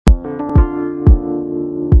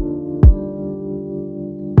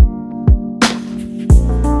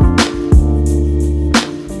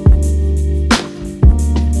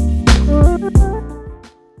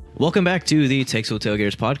Welcome back to the Takes with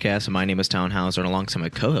Tailgaters podcast. My name is Talon Hauser, and alongside my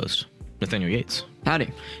co-host, Nathaniel Yates.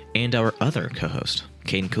 Howdy. And our other co-host,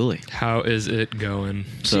 Caden Cooley. How is it going?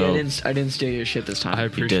 So I didn't steal your shit this time. I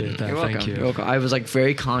appreciate that. You're Thank welcome. you. You're welcome. I was like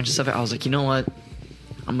very conscious of it. I was like, you know what?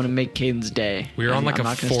 I'm gonna make Caden's day. We were on like I'm a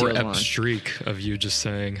not gonna steal his 4-ep line. streak of you just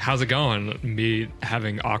saying, how's it going? Me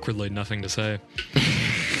having awkwardly nothing to say.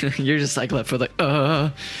 You're just like left for like,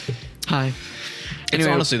 hi. It's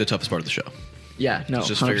Anyway, honestly the toughest part of the show. yeah, no, It's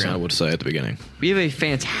just 100%. figuring out what to say at the beginning. We have a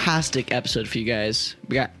fantastic episode for you guys.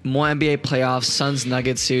 We got more NBA playoffs. Suns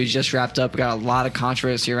Nuggets series just wrapped up. We got a lot of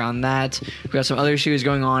controversy around that. We got some other series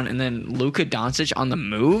going on, and then Luka Doncic on the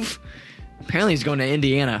move. Apparently he's going to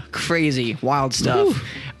Indiana. Crazy, wild stuff.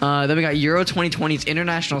 Then we got Euro 2020's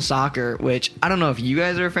international soccer, which I don't know if you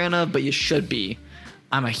guys are a fan of, but you should be.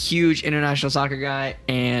 I'm a huge international soccer guy,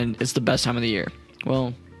 and it's the best time of the year.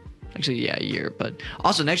 Well, actually, yeah, a year. But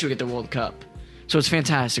also next year we get the World Cup. So it's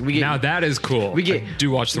fantastic. We get Now that is cool. we get I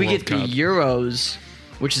do watch the we World get Cup. the Euros,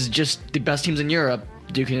 which is just the best teams in Europe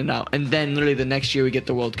duking it out, and then literally the next year we get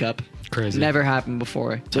the World Cup. Crazy. Never happened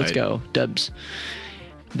before. Let's Tight. go, Dubs.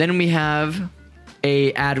 Then we have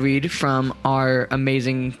a ad read from our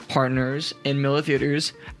amazing partners in Miller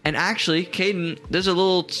Theaters, and actually, Caden, there's a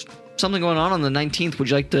little something going on the 19th. Would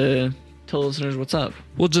you like to tell listeners what's up?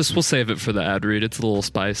 We'll save it for the ad read. It's a little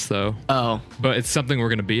spice though. Oh, But it's something we're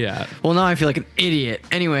going to be at. well, now I feel like an idiot.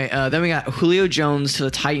 Anyway, then we got Julio Jones to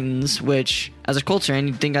the Titans, which, as a Colts fan,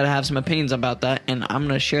 you'd think I'd have some opinions about that, and I'm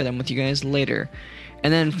going to share them with you guys later.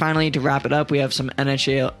 And then finally, to wrap it up, we have some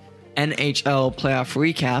NHL playoff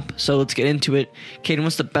recap. So let's get into it. Caden,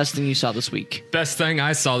 what's the best thing you saw this week? Best thing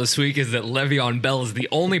I saw this week is that Le'Veon Bell is the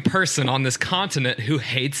only person on this continent who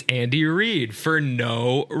hates Andy Reid for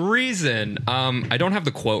no reason. I don't have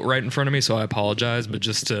the quote right in front of me, so I apologize, but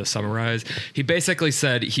just to summarize, he basically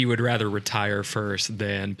said he would rather retire first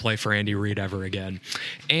than play for Andy Reid ever again.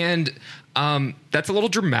 And that's a little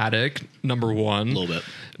dramatic, number one. A little bit.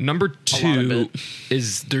 Number lot of two it.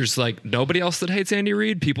 is there's like nobody else that hates Andy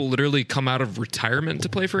Reid. People literally come out of retirement to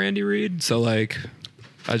play for Andy Reid. So like,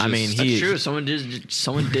 I mean, That's he true. Someone did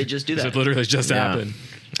just do it that. literally just Yeah. happened.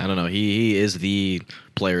 I don't know. He is the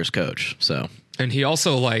player's coach, so And he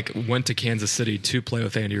also like went to Kansas City to play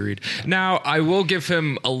with Andy Reid. Now, I will give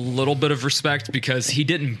him a little bit of respect because he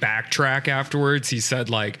didn't backtrack afterwards. He said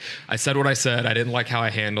like, I said what I said. I didn't like how I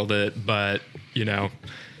handled it, but you know,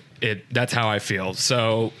 that's how I feel.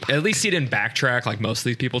 So at least he didn't backtrack like most of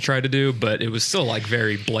these people try to do, but it was still like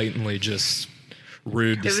very blatantly just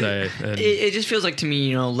rude to say. And It just feels like to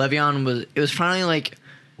me, Le'Veon was finally like,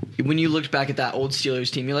 when you looked back at that old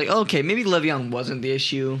Steelers team, you're like, oh, okay, maybe Le'Veon wasn't the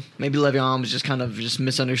issue. Maybe Le'Veon was just kind of just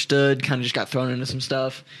misunderstood, kind of just got thrown into some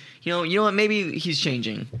stuff. You know what? Maybe he's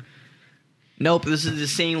changing. Nope, this is the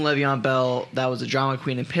same Le'Veon Bell that was a drama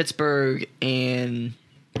queen in Pittsburgh, and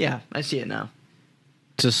yeah, I see it now.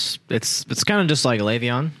 just it's kind of just like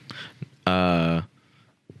Le'Veon.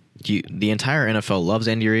 The entire NFL loves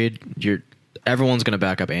Andy Reid. Everyone's gonna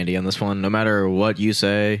back up Andy on this one, no matter what you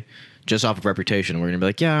say. Just off of reputation, we're gonna be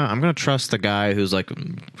like, yeah, I'm gonna trust the guy who's like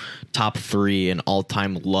top 3 in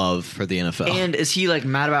all-time love for the NFL. And is he like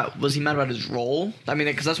was he mad about his role? I mean,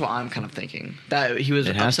 because that's what I'm kind of thinking. That he was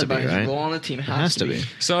It has upset to be, about his right? role on the team. It It has to be.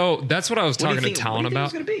 so that's what I was What do you talking think- to Talon what do you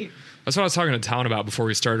about. think it's gonna be? That's what I was talking to Talon about before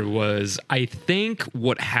we started was I think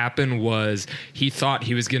what happened was he thought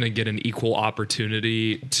he was going to get an equal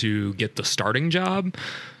opportunity to get the starting job,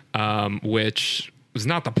 which was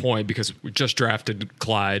not the point because we just drafted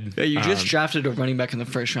Clyde. Yeah, you just drafted a running back in the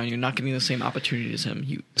first round. You're not getting the same opportunity as him.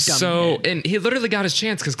 You So, dumbhead. and he literally got his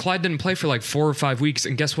chance because Clyde didn't play for like 4 or 5 weeks.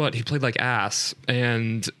 And guess what? He played like ass.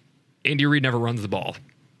 And Andy Reid never runs the ball.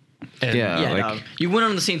 And Yeah. yeah, like- no. You went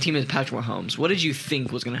on the same team as Patrick Mahomes. What did you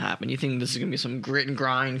think was going to happen? You think this is going to be some grit and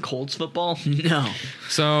grind Colts football? No.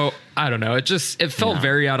 So I don't know. It felt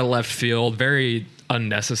very out of left field, very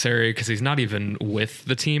unnecessary because he's not even with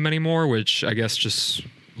the team anymore, which I guess just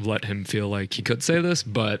let him feel like he could say this,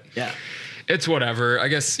 but Yeah. it's whatever. I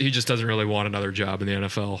guess he just doesn't really want another job in the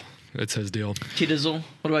NFL. It's his deal. T-Dizzle,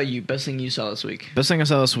 what about you? Best thing you saw this week? Best thing I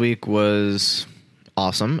saw this week was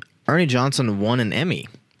awesome. Ernie Johnson won an Emmy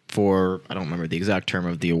for, I don't remember the exact term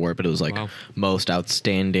of the award, but it was like Wow. most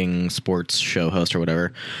outstanding sports show host or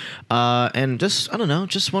whatever. And just, I don't know,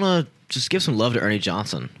 just want to just give some love to Ernie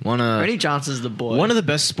Johnson. Ernie Johnson's the boy. One of the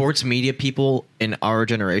best sports media people in our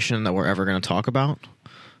generation that we're ever going to talk about.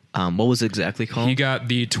 What was it exactly called? He got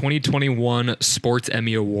the 2021 Sports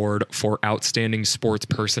Emmy Award for Outstanding Sports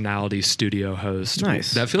Personality Studio Host.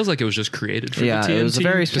 Nice. That feels like it was just created for yeah, the TNT it was a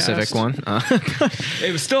very cast. specific one.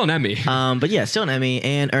 It was still an Emmy. But yeah, still an Emmy,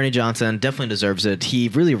 and Ernie Johnson definitely deserves it. He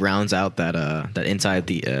really rounds out that inside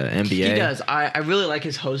the NBA. He does. I really like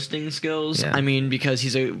his hosting skills. Yeah. I mean, because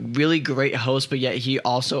he's a really great host, but yet he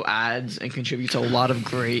also adds and contributes a lot of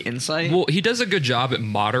great insight. Well, he does a good job at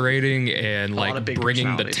moderating and lot of like big bringing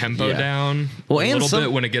the personalities. tempo Yeah. down Well, a and little some-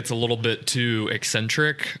 bit when it gets a little bit too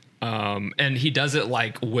eccentric. And he does it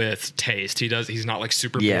like with taste. He's not like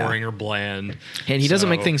super Yeah. boring or bland. And he doesn't So-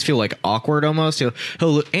 make things feel like awkward almost.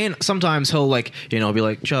 He'll and sometimes he'll like, be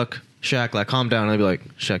like, Chuck, Shaq, like calm down, and I'll be like,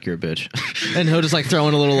 Shaq, you're a bitch. And he'll just like throw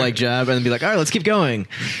in a little like jab and then be like, all right, let's keep going.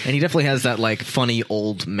 And he definitely has that like funny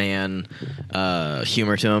old man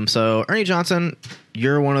humor to him. So Ernie Johnson,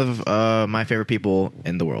 you're one of my favorite people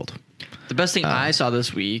in the world. The best thing I saw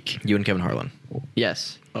this week, You and Kevin Harlan.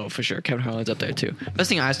 yes, oh for sure, Kevin Harlan's up there too. Best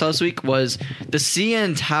thing I saw this week was the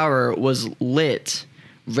CN Tower was lit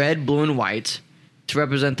red, blue, and white to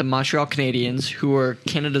represent the Montreal Canadiens, who are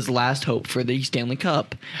Canada's last hope for the Stanley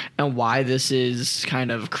Cup. And why this is kind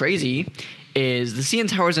of crazy is the CN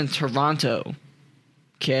Tower's in Toronto.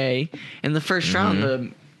 Okay, in the first round,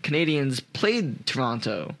 the Canadiens played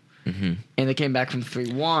Toronto, and they came back from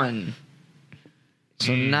 3-1.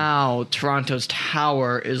 So now Toronto's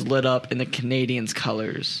tower is lit up in the Canadiens'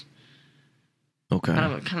 colors. Okay.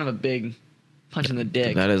 Kind of a big punch in the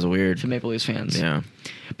dick That is weird. to Maple Leafs fans. Yeah.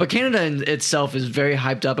 But Canada in itself is very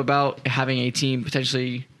hyped up about having a team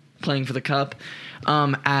potentially playing for the cup,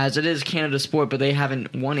 as it is Canada's sport, but they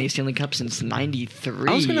haven't won a Stanley Cup since '93.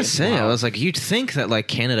 I was gonna say, I Wow. was like, you'd think that like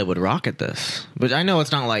Canada would rocket this, but I know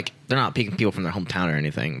it's not like they're not picking people from their hometown or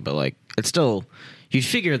anything, but like it's still, you'd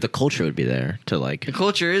figure the culture would be there to like. The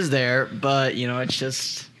culture is there, but it's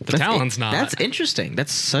just The talent's not. That's interesting.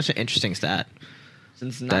 That's such an interesting stat.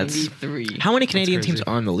 since That's- '93. How many Canadian crazy. teams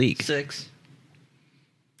are in the league? 6?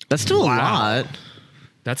 That's still Wow. a lot.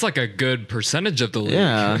 That's like a good percentage of the league.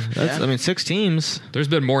 Yeah, that's. Yeah. I mean, 6 teams. There's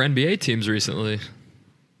been more NBA teams recently.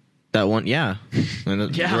 That one, yeah, and the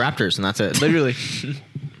Yeah. Raptors, and that's it. Literally.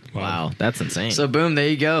 Wow, that's insane. So boom, there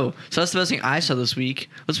you go. So that's the best thing I saw this week.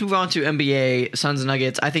 Let's move on to NBA Suns and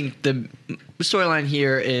Nuggets. I think the storyline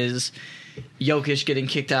here is Jokic getting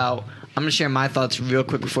kicked out. I'm gonna share my thoughts real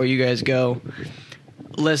quick before you guys go.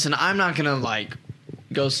 Listen, I'm not gonna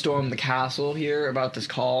go storm the castle here about this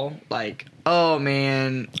call. Like, oh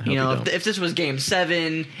man, you don't. if this was Game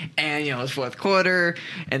 7 and it was fourth quarter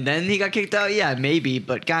and then he got kicked out, yeah, maybe.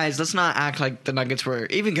 But guys, let's not act like the Nuggets were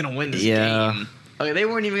even gonna win this Yeah. game. Okay, they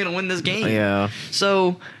weren't even gonna win this game. yeah,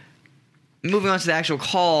 So, moving on to the actual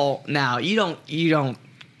call. Now, you don't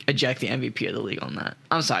eject the MVP of the league on that.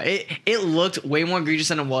 I'm sorry. It looked way more egregious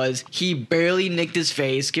than it was. He barely nicked his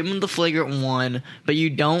face. Give him the flagrant one, but you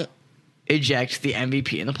don't eject the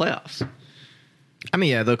MVP in the playoffs. I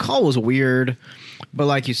mean, yeah, the call was weird, but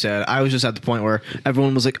like you said, I was just at the point where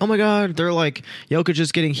everyone was like, "Oh my god, they're like Jokic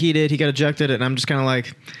is getting heated. He got ejected," and I'm just kind of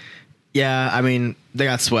like, "Yeah, I mean, they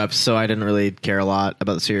got swept, so I didn't really care a lot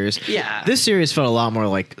about the series." Yeah. This series felt a lot more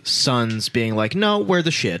like Suns being like, "No, we're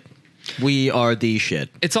the shit. We are the shit."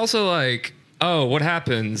 It's also like, oh, what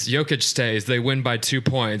happens? Jokic stays. They win by 2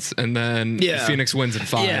 points, and then Yeah. Phoenix wins in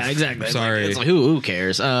 5. Sorry. It's like, who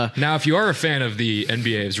cares? Now, if you are a fan of the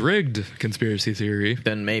NBA's rigged conspiracy theory,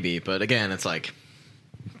 Then maybe, but again, it's like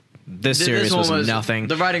this This series one was nothing.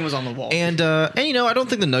 The writing was on the wall. And I don't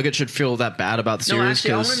think the Nuggets should feel that bad about the no, series.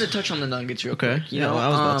 actually, I 'cause- wanted to touch on the Nuggets real Okay. quick. Yeah, well, I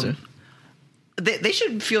was about to. They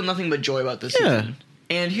should feel nothing but joy about this Yeah. season.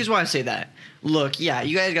 And here's why I say that. Look, yeah,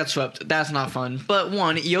 you guys got swept. That's not fun. But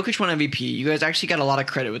one, Jokic won MVP. You guys actually got a lot of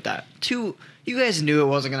credit with that. Two, you guys knew it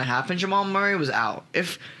wasn't going to happen. Jamal Murray was out.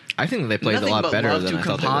 If I think they played a nothing lot but better love than to I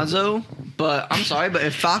thought they would. Campazzo, but I'm sorry, but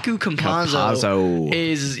if Facu Campazzo Campazzo.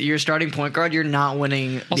 is your starting point guard, you're not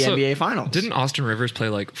winning the Also, NBA Finals. didn't Austin Rivers play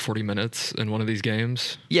like 40 minutes in one of these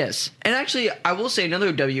games? Yes. And actually, I will say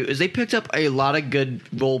another W is they picked up a lot of good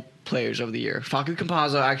role players over the year. Facu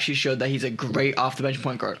Campazzo actually showed that he's a great off-the-bench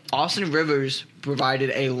point guard. Austin Rivers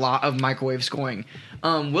provided a lot of microwave scoring.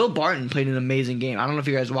 Will Barton played an amazing game. I don't know if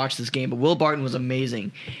you guys watched this game, but Will Barton was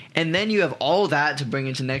amazing. And then you have all that to bring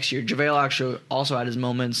into next year. JaVale actually also had his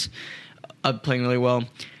moments of playing really well.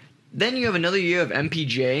 Then you have another year of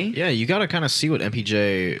MPJ. Yeah, you got to kind of see what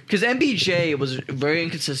MPJ. Because MPJ was very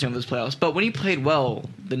inconsistent with his playoffs, but when he played well,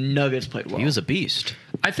 the Nuggets played well. He was a beast.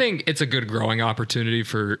 I think it's a good growing opportunity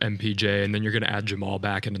for MPJ, and then you're going to add Jamal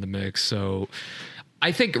back into the mix. So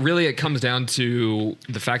I think really it comes down to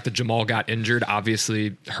the fact that Jamal got injured,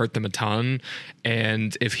 obviously hurt them a ton.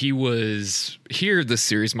 And if he was here, this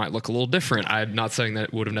series might look a little different. I'm not saying that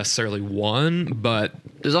it would have necessarily won, but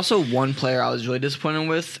There's also one player I was really disappointed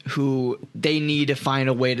with who they need to find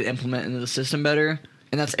a way to implement into the system better,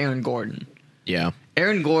 and that's Aaron Gordon. Yeah.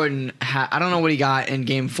 Aaron Gordon, I don't know what he got in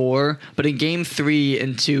Game 4, but in Game 3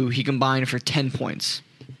 and 2, he combined for 10 points.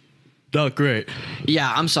 Not great.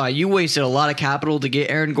 Yeah, I'm sorry. You wasted a lot of capital to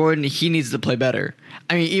get Aaron Gordon. He needs to play better.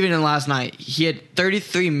 I mean, even in last night, he had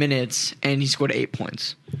 33 minutes and he scored 8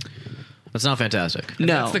 points. That's not fantastic. No.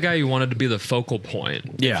 that's the guy you wanted to be the focal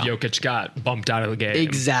point. Yeah. If Jokic got bumped out of the game.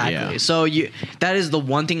 Exactly. Yeah. So that is the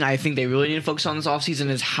one thing I think they really need to focus on this offseason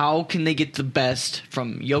is how can they get the best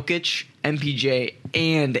from Jokic, MPJ,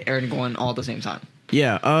 and Aaron Gordon all at the same time.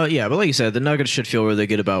 Yeah, but like you said, the Nuggets should feel really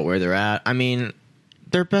good about where they're at. I mean,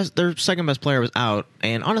 their second best player was out,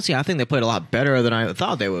 and honestly, I think they played a lot better than I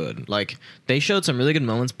thought they would. Like, they showed some really good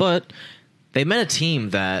moments, but they met a team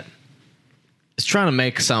that is trying to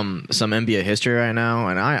make some NBA history right now,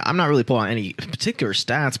 and I'm not really pulling out any particular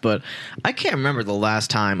stats, but I can't remember the last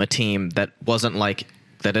time a team that wasn't like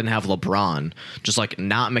that didn't have LeBron just like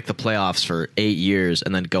not make the playoffs for 8 years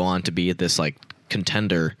and then go on to be this like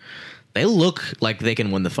contender. They look like they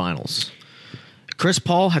can win the finals. Chris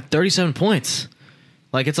Paul had 37 points.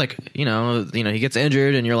 Like, it's like, you know, he gets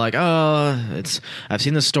injured and you're like, oh, I've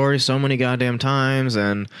seen this story so many goddamn times,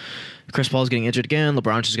 and Chris Paul's getting injured again.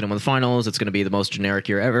 LeBron's just going to win the finals. It's going to be the most generic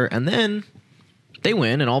year ever. And then they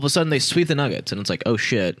win, and all of a sudden they sweep the Nuggets, and it's like, oh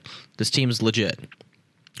shit, this team's legit.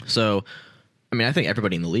 So, I mean, I think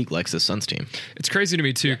everybody in the league likes this Suns team. It's crazy to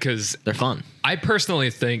me too because They're fun. I personally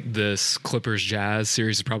think this Clippers Jazz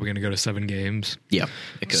series is probably going to go to 7 games. Yeah,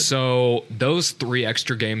 it could. So those 3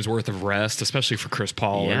 extra games worth of rest, especially for Chris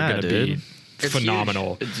Paul, Yeah, are going to be dude. It's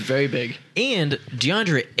phenomenal. huge. It's very big. And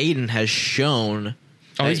DeAndre Ayton has shown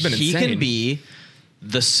Oh, he's that been he insane. can be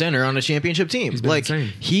the center on a championship team. been Like,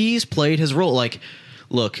 insane. he's played his role. Like,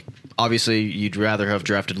 look, obviously you'd rather have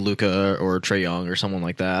drafted Luka or Trae Young or someone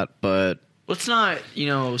like that, but Let's not,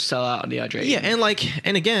 sell out DeAndre. yeah,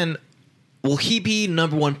 and again, will he be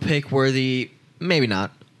number 1 pick worthy? Maybe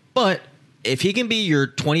not. But if he can be your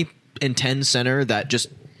 20 and 10 center that just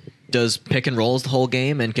does pick and rolls the whole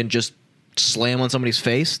game and can just slam on somebody's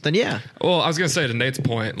face, then yeah. Well, I was going to say to Nate's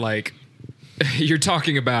point, like, you're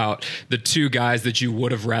talking about the 2 guys that you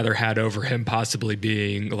would have rather had over him possibly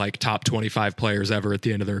being like top 25 players ever at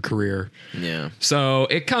the end of their career. Yeah. So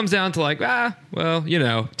it comes down to like,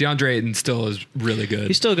 DeAndre Ayton still is really good.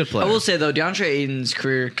 He's still a good player. I will say though, DeAndre Ayton's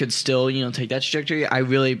career could still, take that trajectory. I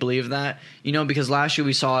really believe that, because last year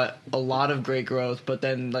we saw a lot of great growth, but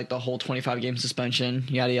then like the whole 25-game suspension,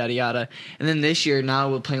 yada yada yada, and then this year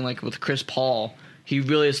now we're playing like with Chris Paul. He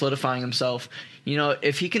really is solidifying himself.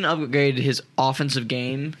 If he can upgrade his offensive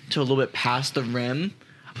game to a little bit past the rim,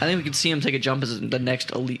 I think we could see him take a jump as the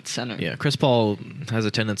next elite center. Yeah, Chris Paul has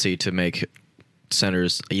a tendency to make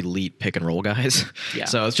centers elite pick and roll guys. Yeah.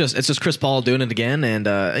 So it's just Chris Paul doing it again,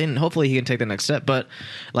 and hopefully he can take the next step. But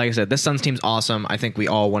like I said, this Suns team's awesome. I think we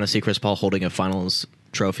all want to see Chris Paul holding a Finals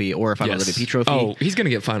trophy or a Finals MVP trophy. Oh, he's going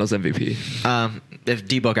to get Finals MVP. If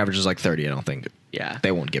D-Book averages like 30, I don't think Yeah.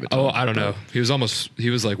 they won't give it to Oh, him. I don't know. He was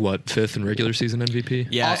like what, 5th in regular season MVP?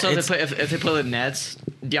 Yeah, Also, it's- if they play the Nets,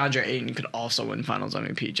 DeAndre Ayton could also win Finals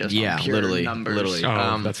MVP just Yeah, on pure literally, numbers. literally.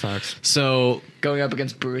 Oh, that's facts. so Going up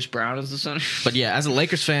against Bruce Brown as the center. But yeah, as a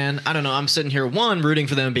Lakers fan, I don't know. I'm sitting here, rooting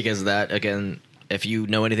for them because of that. Again, if you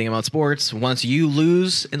know anything about sports, once you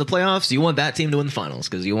lose in the playoffs, you want that team to win the finals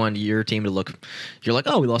because you want your team to look. You're like,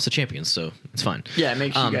 oh, we lost the champions, so it's fine. Yeah, it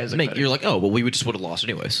makes you guys look better. You're like, oh, well, we just would have lost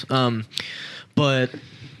anyways. But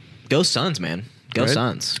go Suns, man. Go Right.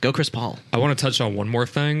 Suns. Go Chris Paul. I want to touch on one more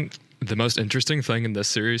thing. The most interesting thing in this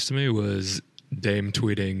series to me was Dame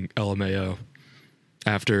tweeting LMAO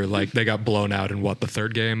after like they got blown out in the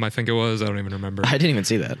 3rd game, I think it was. I don't even remember. I didn't even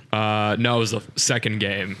see that. No, it was the 2nd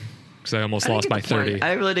game because I almost lost by 30.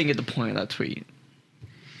 I really didn't get the point of that tweet.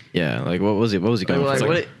 Yeah, like what was he going Like, for?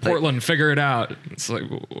 what Portland, figure it out. It's like,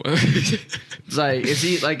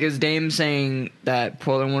 It's like, is Dame saying that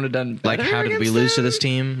Portland would have done Like, better how did we against lose to them? this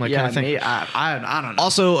team? Like, Yeah, kind of thing. maybe, I don't know.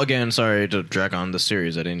 Also, again, sorry to drag on the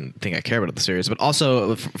series. I didn't think I cared about the series, but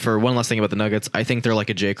also for one last thing about the Nuggets, I think they're like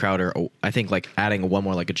a Jay Crowder. I think like adding one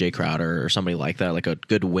more like a Jay Crowder or somebody like that, like a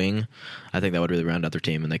good wing. I think that would really round out their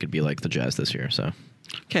team, and they could be like the Jazz this year. So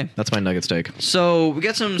Okay. that's my Nuggets take. So we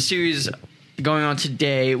got some series going on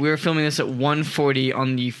today. We were filming this at 1:40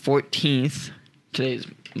 on the 14th. Today's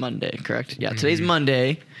Monday, correct? Yeah, today's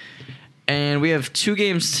Monday. And we have 2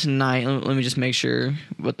 games tonight. Let me just make sure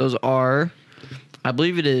what those are. I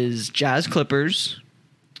believe it is Jazz Clippers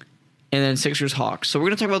and then Sixers Hawks. So we're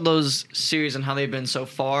gonna talk about those series and how they've been so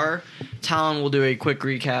far. Talon will do a quick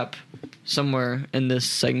recap somewhere in this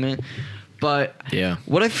segment. But Yeah.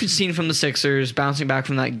 what I've seen from the Sixers bouncing back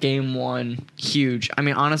from that game one, huge. I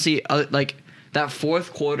mean, honestly, like that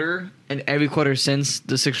fourth quarter and every quarter since,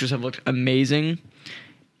 the Sixers have looked amazing.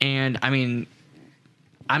 And I mean,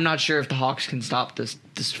 I'm not sure if the Hawks can stop this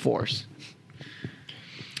force.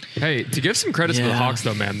 Hey, to give some credit to the Yeah. Hawks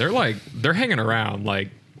though, man, they're hanging around. Like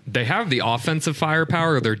they have the offensive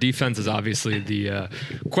firepower. Their defense is obviously the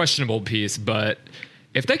questionable piece, but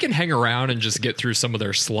if they can hang around and just get through some of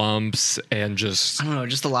their slumps and just I don't know,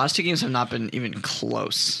 just the last two games have not been even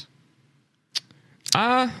close.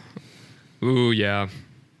 ooh yeah.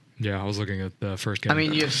 Yeah, I was looking at the first game. I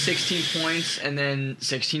mean, you have 16 points and then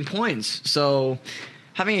 16 points. So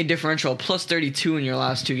having a differential plus 32 in your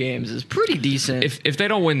last two games is pretty decent. if they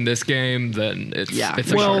don't win this game, then it's Yeah. a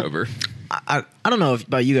Well, start over. I don't know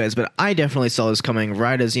about you guys, but I definitely saw this coming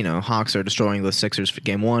right as, Hawks are destroying the Sixers for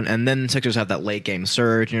game one, and then Sixers have that late game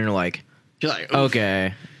surge, and you're like, You're like, oof.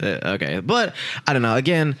 okay. But I don't know.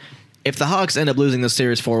 Again, if the Hawks end up losing this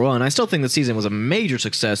series 4-1, I still think the season was a major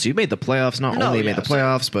success. You made the playoffs, not No, only you yeah, made the so-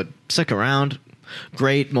 playoffs, but stick around.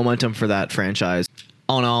 Great momentum for that franchise.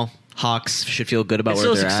 All in all, Hawks should feel good about It's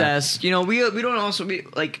where still they're at. success. We don't also be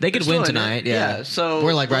like They could they're win still in tonight, it. yeah. So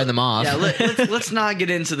We're, like, riding them off. Yeah, let's not get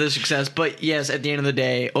into the success, but yes, at the end of the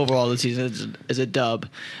day, overall the season is a dub.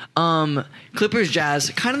 Clippers Jazz,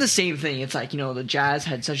 kind of the same thing. It's like the Jazz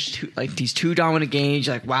had these two dominant games.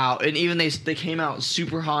 Like wow, and even they came out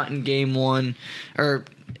super hot in game one, or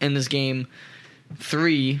in this game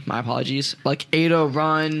 3. My apologies. Like 8-0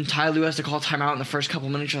 run. Ty Lue has to call timeout in the first couple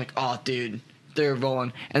minutes. You're like, oh dude. They're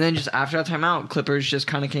rolling. And then just after that timeout, Clippers just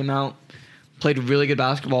kind of came out, played really good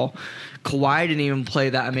basketball. Kawhi didn't even play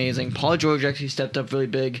that amazing. Paul George actually stepped up really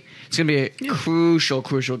big. It's going to be a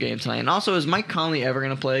crucial game tonight. And also, is Mike Conley ever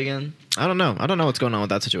going to play again? I don't know. I don't know what's going on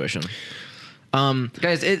with that situation.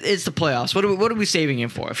 Guys, it's the playoffs. What are we saving him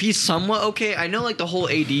for? If he's somewhat okay, I know like the whole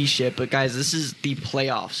AD shit, but guys, this is the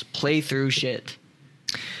playoffs. Play through shit.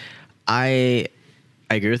 I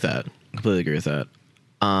agree with that. Completely agree with that.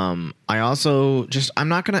 I also I'm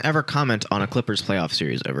not gonna ever comment on a Clippers playoff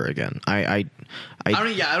series ever again. I don't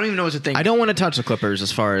even know what to think. I don't want to touch the Clippers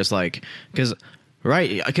as far as like because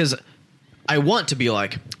I want to be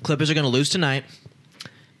like Clippers are gonna lose tonight.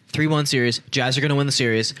 3-1 series. Jazz are gonna win the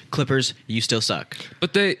series. Clippers, you still suck.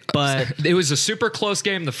 But it was a super close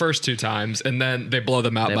game the first two times, and then they blow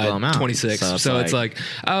them out by 26. So it's like,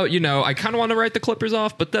 oh, I kind of want to write the Clippers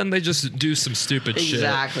off, but then they just do some stupid shit.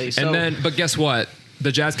 Exactly. And then, but guess what?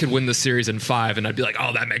 The Jazz could win the series in 5, and I'd be like,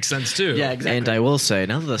 oh, that makes sense too. Yeah, exactly. And I will say,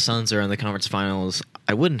 now that the Suns are in the conference finals,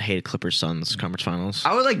 I wouldn't hate Clippers Suns conference finals.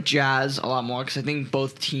 I would like Jazz a lot more because I think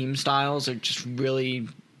both team styles are just really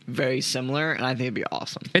very similar, and I think it'd be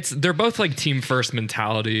awesome. They're both like team first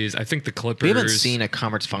mentalities. I think the Clippers. We haven't seen a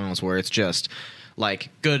conference finals where it's just like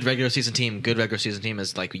good regular season team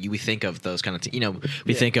is like we think of those kind of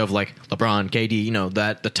we think of like LeBron, KD,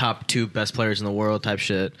 that the top 2 best players in the world type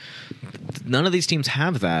shit. None of these teams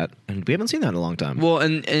have that, and we haven't seen that in a long time. Well,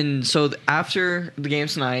 and so after the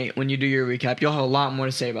games tonight, when you do your recap, you'll have a lot more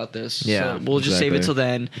to say about this. Yeah, so we'll just save it exactly. till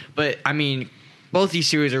then. But I mean, both these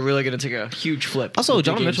series are really going to take a huge flip. Also, with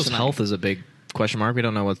the Donovan games Mitchell's tonight. health is a big question mark. We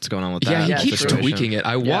don't know what's going on with that. Yeah, he Yeah, keeps situation. tweaking it.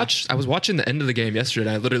 I was watching the end of the game yesterday,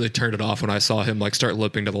 and I literally turned it off when I saw him like start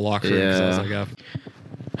limping to the locker room. Yeah. So I was like, yeah.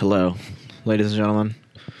 Hello, ladies and gentlemen.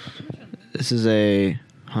 This is a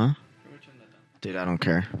Dude, I don't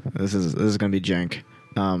care. This is gonna be jank.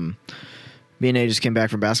 Me and A just came back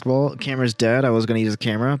from basketball. Camera's dead. I was gonna use the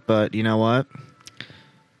camera, but you know what?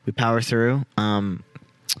 We power through.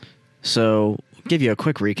 So give you a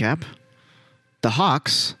quick recap. The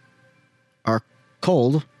Hawks are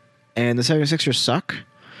cold, and the 76ers suck.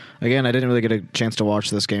 Again, I didn't really get a chance to watch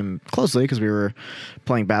this game closely because we were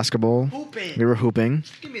playing basketball. Hooping. We were hooping.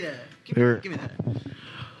 Give me that. Give Give me that.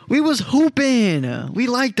 We was hooping. We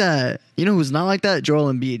like that. You know who's not like that?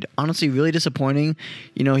 Joel Embiid. Honestly, really disappointing.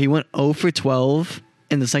 He went 0 for 12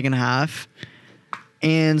 in the second half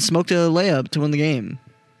and smoked a layup to win the game.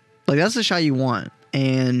 Like, that's the shot you want.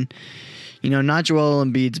 And, not Joel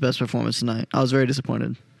Embiid's best performance tonight. I was very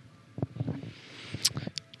disappointed.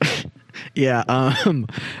 Yeah.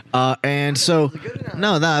 And so,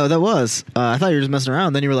 no, that was. I thought you were just messing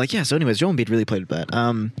around. Then you were like, yeah. So, anyways, Joel Embiid really played bad.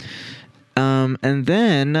 And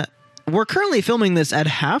then we're currently filming this at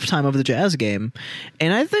halftime of the Jazz game,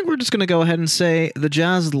 and I think we're just gonna go ahead and say the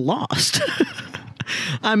Jazz lost.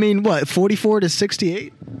 I mean, what,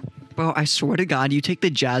 44-68? Bro, I swear to God, you take the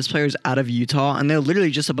Jazz players out of Utah, and they're literally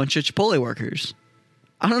just a bunch of Chipotle workers.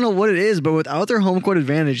 I don't know what it is, but without their home court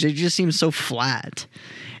advantage, they just seem so flat.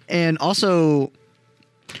 And also,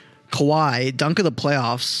 Kawhi, dunk of the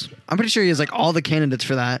playoffs. I'm pretty sure he has like all the candidates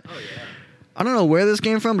for that. Oh yeah. I don't know where this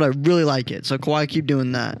came from, but I really like it. So Kawhi, keep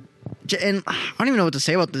doing that. And I don't even know what to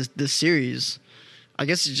say about this series. I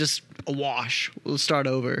guess it's just a wash. We'll start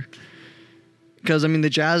over. Because I mean, the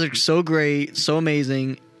Jazz are so great, so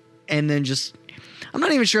amazing, and then just I'm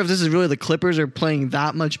not even sure if this is really the Clippers are playing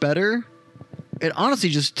that much better. It honestly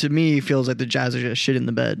just, to me, feels like the Jazz are just shit in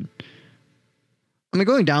the bed. I mean,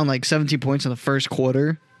 going down like 17 points in the first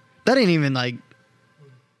quarter, that ain't even like...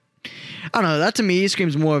 I don't know. That to me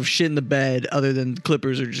screams more of shit in the bed other than the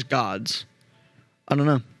Clippers are just gods. I don't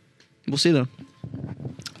know. We'll see, though.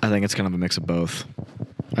 I think it's kind of a mix of both.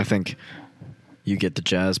 I think you get the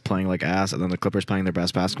Jazz playing like ass and then the Clippers playing their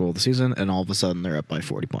best basketball of the season, and all of a sudden they're up by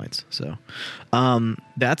 40 points. So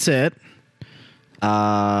that's it.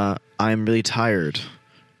 I'm really tired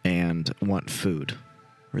and want food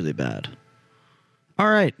really bad. All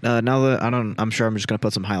right. Now that I'm sure I'm just going to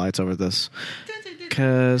put some highlights over this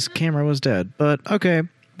because camera was dead. But okay,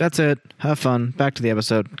 that's it. Have fun. Back to the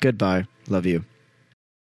episode. Goodbye. Love you.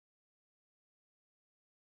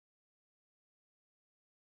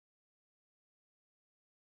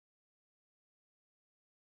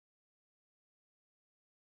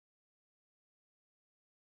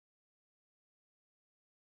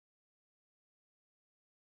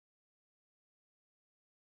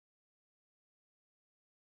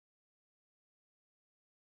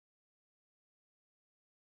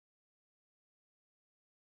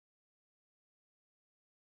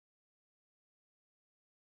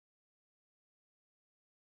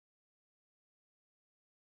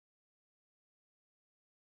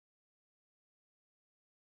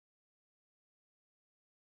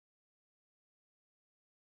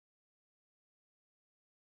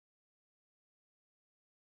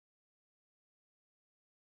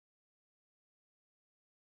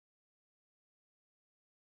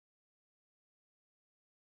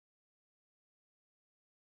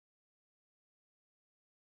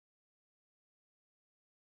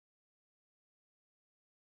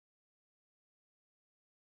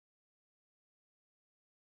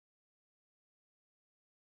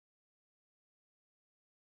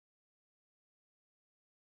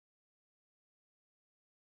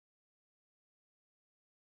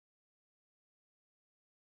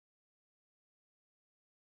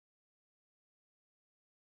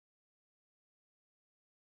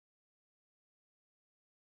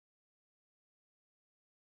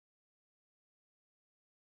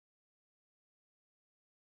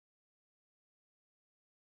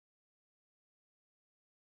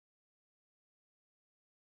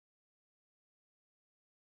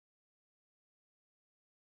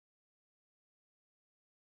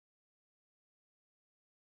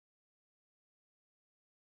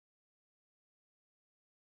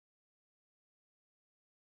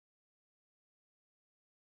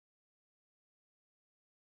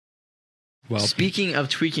 Well, speaking of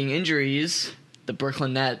tweaking injuries, the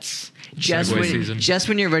Brooklyn Nets. Just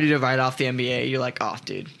when you're ready to write off the NBA, you're like, oh,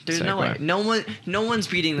 dude, there's no way. No one's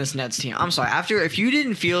beating this Nets team. I'm sorry. If you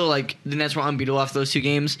didn't feel like the Nets were unbeatable after those two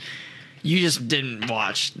games, you just didn't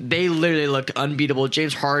watch. They literally looked unbeatable.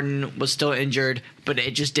 James Harden was still injured, but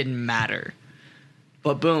it just didn't matter.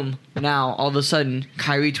 But boom, now all of a sudden,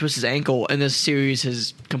 Kyrie twists his ankle, and this series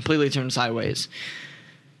has completely turned sideways.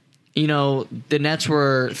 You know, the Nets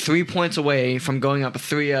were 3 points away from going up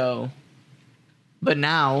 3-0, but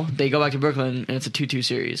now they go back to Brooklyn, and it's a 2-2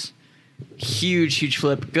 series. Huge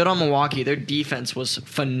flip. Good on Milwaukee. Their defense was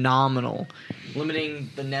phenomenal,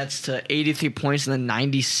 limiting the Nets to 83 points and then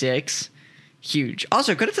 96. Huge.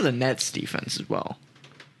 Also, credit to the Nets defense as well.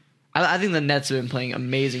 I think the Nets have been playing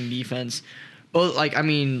amazing defense. Both,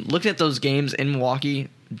 looking at those games in Milwaukee,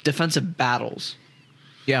 defensive battles.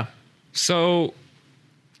 Yeah. So...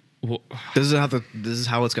 This is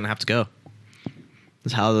how it's gonna have to go. This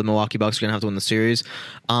is how the Milwaukee Bucks are gonna have to win the series.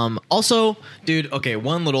 Also, dude, okay,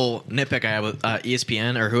 one little nitpick I have with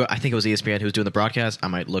ESPN, or who I think it was ESPN who was doing the broadcast. I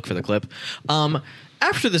might look for the clip.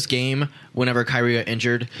 After this game, whenever Kyrie got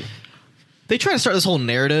injured, they tried to start this whole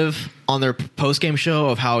narrative on their post game show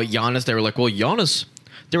of how Giannis. They were like, well, Giannis.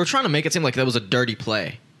 They were trying to make it seem like that was a dirty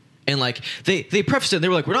play. And like they prefaced it, they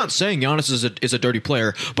were like, "We're not saying Giannis is a dirty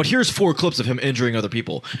player, but here's 4 clips of him injuring other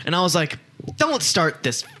people." And I was like, "Don't start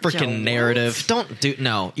this freaking narrative. Don't do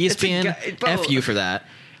ESPN. F you for that."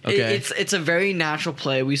 Okay, it's a very natural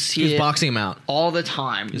play. We see He's boxing him out all the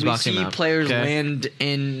time. We see players land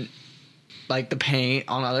in like the paint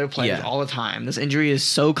on other players Yeah. all the time. This injury is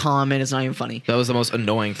so common; it's not even funny. That was the most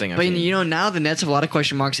annoying thing I've But seen. you know, now the Nets have a lot of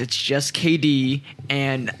question marks. It's just KD,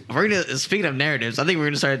 and we're gonna. Speaking of narratives, I think we're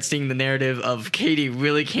gonna start seeing the narrative of KD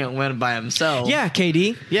really can't win by himself. Yeah,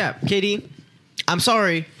 KD. Yeah, KD. I'm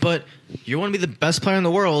sorry, but you want to be the best player in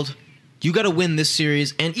the world. You got to win this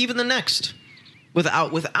series and even the next.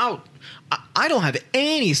 Without, I don't have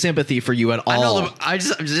any sympathy for you at all. I know. I'm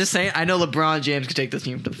just saying. I know LeBron James could take this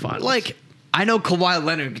team to the finals. Like, I know Kawhi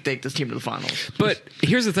Leonard could take this team to the finals. But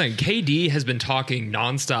here's the thing: KD has been talking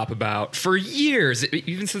nonstop about for years,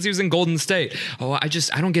 even since he was in Golden State. Oh, I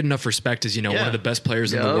don't get enough respect as one Yeah. of the best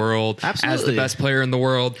players in Yep. the world, as the Absolutely. best player in the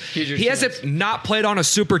world. Here's your He chance. hasn't not played on a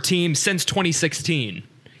super team since 2016.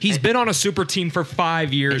 He's been on a super team for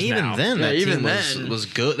 5 years and even now. then, Yeah, that even team then. was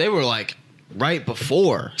good. They were like right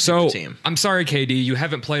before So the team. I'm sorry, KD, you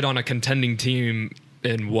haven't played on a contending team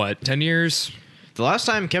in what 10 years? The last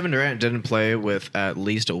time Kevin Durant didn't play with at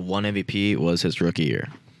least one MVP was his rookie year.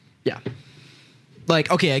 Yeah. Like,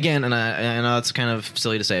 okay, again, and I know it's kind of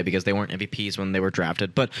silly to say because they weren't MVPs when they were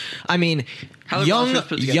drafted, but I mean, How the young rosters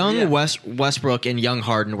put together, yeah. Westbrook and young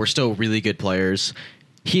Harden were still really good players.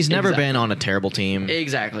 He's never Exactly. been on a terrible team,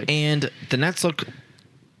 Exactly. and the Nets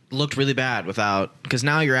looked really bad without, because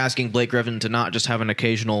now you're asking Blake Griffin to not just have an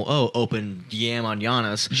occasional open yam on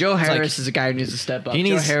Giannis. Joe It's like- Harris is a guy who needs to step up. He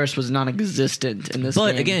needs- Joe Harris was non-existent in this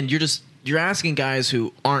But game. again, you're asking guys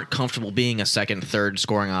who aren't comfortable being a second, third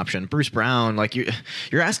scoring option. Bruce Brown, like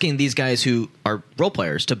you're asking these guys who are role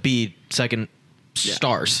players to be second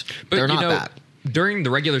stars. But They're not that. During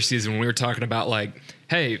the regular season, when we were talking about like,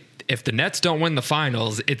 hey, if the Nets don't win the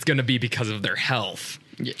finals, it's going to be because of their health.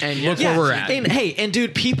 and Look where we're at. And hey, and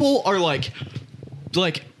dude, people are like,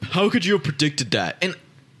 how could you have predicted that? And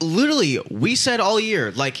literally, we said all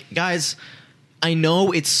year, like, guys, I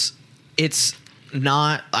know it's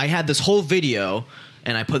not. I had this whole video,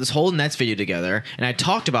 and I put this whole Nets video together, and I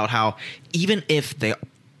talked about how even if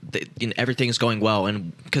everything's going well,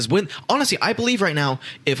 and because honestly, I believe right now,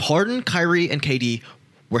 if Harden, Kyrie, and KD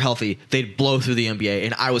were healthy, they'd blow through the NBA,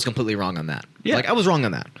 and I was completely wrong on that. Yeah. Like, I was wrong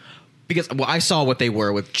on that. Because I saw what they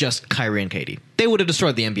were with just Kyrie and KD. They would have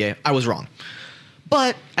destroyed the NBA. I was wrong.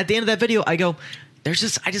 But at the end of that video, I go, I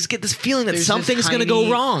just get this feeling that There's something's this going to go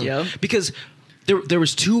tiny- wrong. Yep. Because there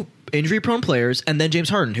was two injury-prone players, and then James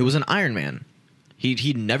Harden, who was an Iron Man.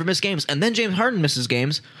 He never missed games. And then James Harden misses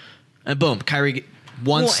games, and boom, Kyrie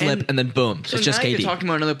one Well, slip, and then boom, So it's just now KD. you're talking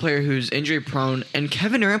about another player who's injury-prone, and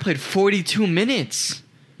Kevin Durant played 42 minutes.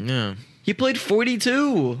 Yeah. He played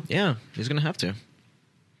 42. Yeah, he's going to have to.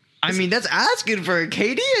 I mean, that's asking for a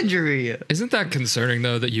KD injury. Isn't that concerning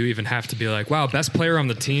though that you even have to be like, wow, best player on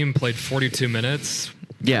the team played 42 minutes?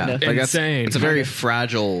 Yeah, Kinda. like that's Insane. it's a very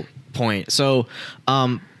fragile point. So,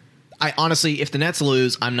 I honestly, if the Nets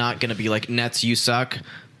lose, I'm not gonna be like, Nets, you suck.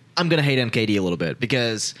 I'm gonna hate on KD a little bit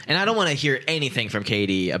because, and I don't want to hear anything from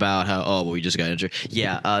KD about how, well, we just got injured.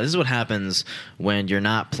 Yeah, this is what happens when you're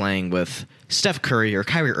not playing with Steph Curry or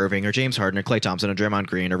Kyrie Irving or James Harden or Klay Thompson or Draymond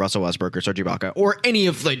Green or Russell Westbrook or Serge Ibaka or any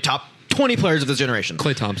of the top 20 players of this generation.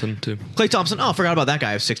 Klay Thompson too. Klay Thompson, I forgot about that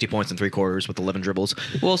guy. 60 points in 3 quarters with 11 dribbles.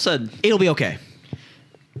 Well said. It'll be okay.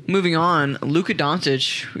 Moving on, Luka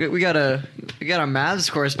Doncic. We got our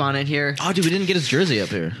Mavs correspondent here. Oh, dude, we didn't get his jersey up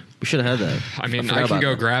here. We should have had that. I mean, forgot I can about go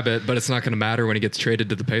that. grab it, but it's not going to matter when he gets traded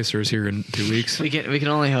to the Pacers here in 2 weeks. We can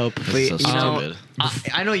only hope. is We, so you know,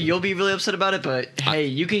 stupid. I know you'll be really upset about it, but hey,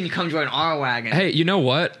 you can come join our wagon. Hey, you know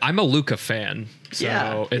what? I'm a Luka fan, so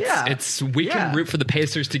Yeah, yeah, we yeah. can root for the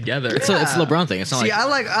Pacers together. It's a LeBron thing. It's not See,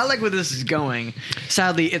 like I like where this is going.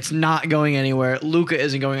 Sadly, it's not going anywhere. Luka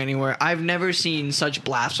isn't going anywhere. I've never seen such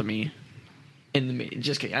blasphemy in the media.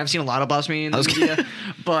 Just kidding. I've seen a lot of blasphemy in the media,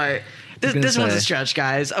 but this one's a stretch,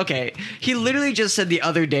 guys. Okay, he literally just said the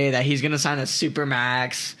other day that he's gonna sign a super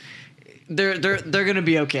max. They're gonna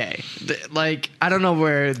be okay. Like, I don't know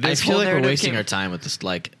where I this feel whole like we're narrative wasting came- our time with this.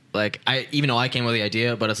 Like I, even though I came with the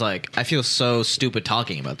idea, but it's like I feel so stupid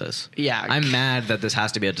talking about this. Yeah. I'm mad that this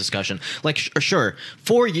has to be a discussion. Like, sure,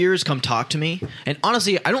 4 years, come talk to me. And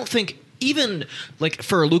honestly, I don't think even like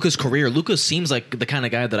for Luka's career, Luka seems like the kind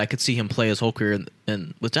of guy that I could see him play his whole career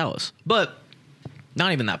in with Dallas. But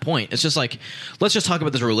not even that point. It's just like, let's just talk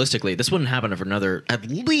about this realistically. This wouldn't happen for another at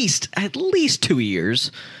least 2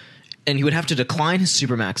 years. And he would have to decline his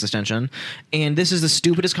Supermax extension. And this is the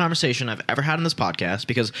stupidest conversation I've ever had on this podcast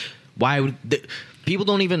because why would people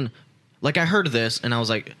don't even like, I heard this and I was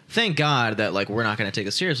like, thank God that like we're not going to take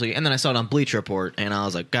this seriously. And then I saw it on Bleacher Report and I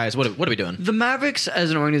was like, guys, what are we doing? The Mavericks as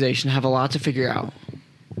an organization have a lot to figure out.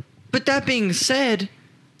 But that being said,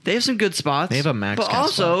 they have some good spots. They have a max But cap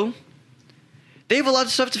also, they have a lot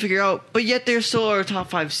of stuff to figure out, but yet they're still our top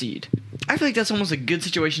 5 seed. I feel like that's almost a good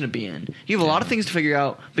situation to be in. You have a lot of things to figure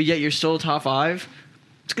out, but yet you're still top 5.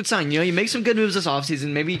 It's a good sign. You know, you make some good moves this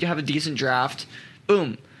offseason. Maybe you have a decent draft.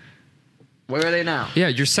 Boom. Where are they now? Yeah,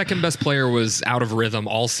 your second best player was out of rhythm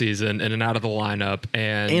all season in and out of the lineup,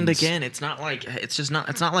 And again, it's not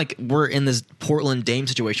like we're in this Portland Dame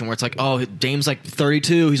situation where it's like, oh, Dame's like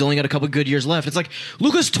 32, he's only got a couple good years left. It's like,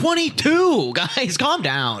 Luka's 22, guys, calm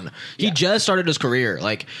down. He just started his career.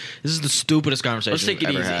 Like, this is the stupidest conversation Let's take it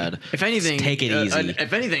we've ever easy. had. If anything, Let's take it easy.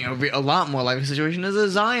 If anything, it would be a lot more likely situation is a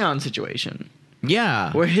Zion situation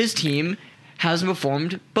Yeah. where his team hasn't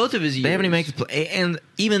performed both of his years. They haven't even made the play. And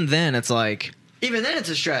even then, it's like, Even then, it's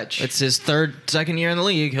a stretch. it's his second year in the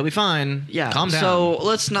league. He'll be fine. Yeah. Calm down. So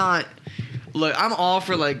let's not look. I'm all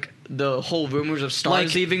for like the whole rumors of stars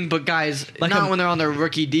Like- leaving, but guys, like not a- when they're on their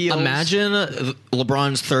rookie deals. Imagine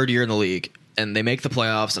LeBron's third year in the league, and they make the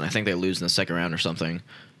playoffs, and I think they lose in the second round or something.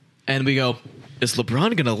 And we go, is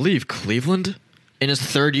LeBron going to leave Cleveland in his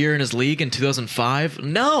third year in his league in 2005?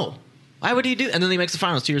 No. Why would he do? And then he makes the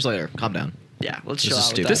finals 2 years later. Calm down. Yeah, let's This chill is out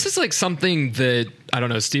with stupid. that. this is like something that, I don't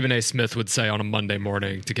know, Stephen A. Smith would say on a Monday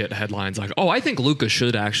morning to get headlines like, oh, I think Luka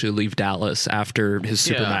should actually leave Dallas after his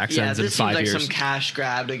Yeah. Supermax yeah, ends in this 5 seems like years. some cash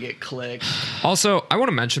grab to get clicked. Also, I want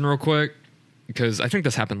to mention real quick, because I think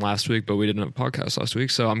this happened last week, but we didn't have a podcast last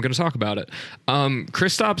week, so I'm going to talk about it.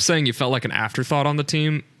 Kristaps saying you felt like an afterthought on the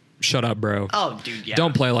team. Shut up, bro. Oh, dude, yeah.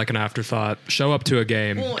 Don't play like an afterthought. Show up to a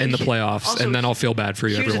game Well, in the he- playoffs, also, and then I'll feel bad for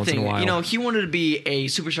you Here's every the once thing, in a while. you know, he wanted to be a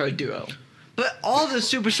superstar duo. But all the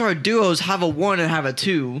superstar duos have a 1 and have a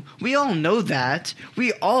 2. We all know that.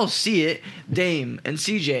 We all see it. Dame and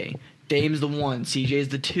CJ. Dame's the 1, CJ's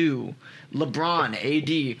the 2. LeBron,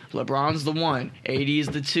 AD. LeBron's the 1, AD's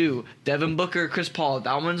the 2. Devin Booker, Chris Paul.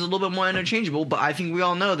 That one's a little bit more interchangeable, but I think we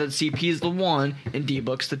all know that CP is the 1 and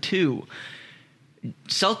D-Book's the 2.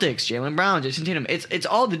 Celtics, Jaylen Brown, Jason Tatum. It's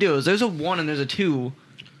all the duos. There's a 1 and there's a 2.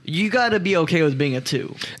 You got to be okay with being a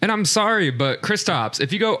 2. And I'm sorry, but Kristaps,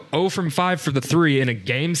 if you go 0 from 5 for the 3 in a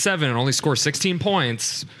game 7 and only score 16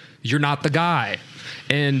 points, you're not the guy.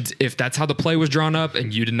 And if that's how the play was drawn up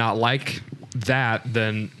and you did not like that,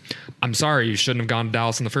 then I'm sorry, you shouldn't have gone to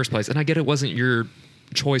Dallas in the first place. And I get it wasn't your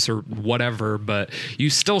choice or whatever, but you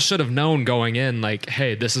still should have known going in, like,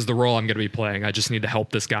 hey, this is the role I'm going to be playing. I just need to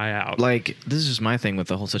help this guy out. Like, this is just my thing with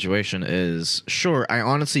the whole situation is, sure, I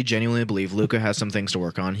honestly genuinely believe Luka has some things to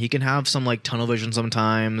work on. He can have some like tunnel vision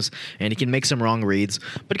sometimes, and he can make some wrong reads.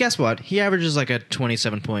 But guess what? He averages like a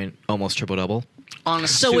 27-point almost triple-double. On a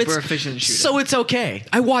So super it's efficient shooter. So it's okay.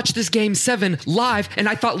 I watched this game 7 live and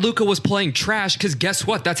I thought Luka was playing trash because guess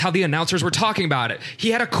what? That's how the announcers were talking about it.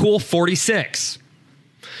 He had a cool 46.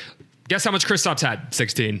 Guess how much Kristaps had?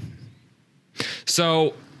 16.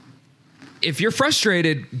 So if you're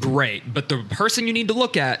frustrated, great. But the person you need to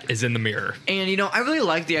look at is in the mirror. And, you know, I really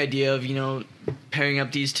like the idea of, you know, pairing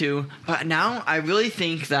up these two. But now I really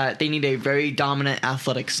think that they need a very dominant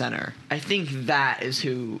athletic center. I think that is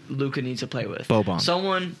who Luka needs to play with. Boban.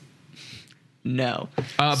 Someone... No.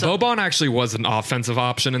 Boban actually was an offensive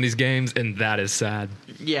option in these games, and that is sad.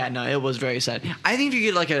 Yeah, no, it was very sad. I think if you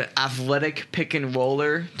get like an athletic pick and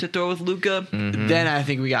roller to throw with Luka, then I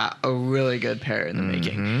think we got a really good pair in the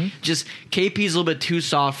making. Just KP's a little bit too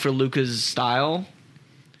soft for Luka's style,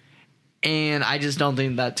 and I just don't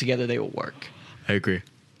think that together they will work. I agree.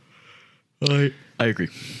 I agree.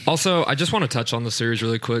 Also, I just want to touch on the series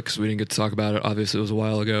really quick because we didn't get to talk about it. Obviously, it was a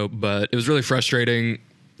while ago, but it was really frustrating.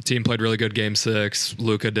 The team played really good game 6.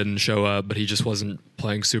 Luka didn't show up, but he just wasn't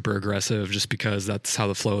playing super aggressive just because that's how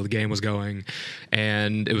the flow of the game was going.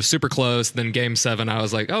 And it was super close. Then game 7, I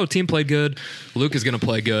was like, oh, team played good. Luka's going to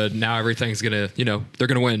play good. Now everything's going to, they're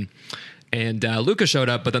going to win. And Luka showed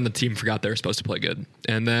up, but then the team forgot they were supposed to play good.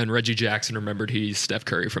 And then Reggie Jackson remembered he's Steph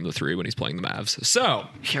Curry from the 3 when he's playing the Mavs. So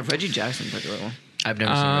Yeah, Reggie Jackson played well. I've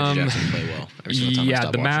never seen Reggie Jackson play well. Every single time I yeah,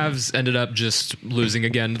 stop the watching him. Mavs ended up just losing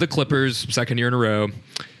again to the Clippers, second year in a row.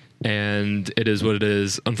 And it is what it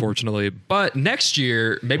is, unfortunately. But next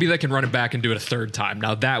year, maybe they can run it back and do it a third time.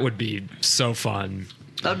 Now, that would be so fun.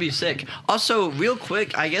 That'd be sick. Also, real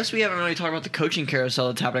quick, I guess we haven't really talked about the coaching carousel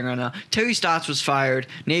that's happening right now. Terry Stotts was fired,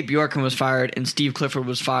 Nate Bjorkman was fired, and Steve Clifford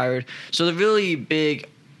was fired. So the really big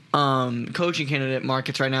coaching candidate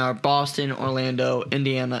markets right now are Boston, Orlando,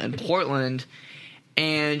 Indiana, and Portland.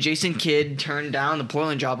 And Jason Kidd turned down the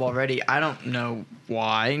Portland job already. I don't know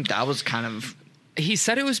why. That was kind of... He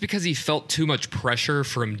said it was because he felt too much pressure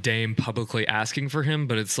from Dame publicly asking for him.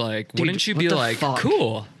 But it's like, Dude, wouldn't you what be the like, fuck?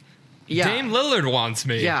 cool, Yeah. Dame Lillard wants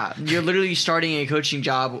me. Yeah, you're literally starting a coaching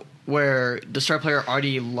job where the star player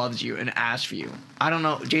already loves you and asks for you. I don't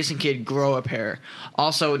know. Jason Kidd, grow a pair.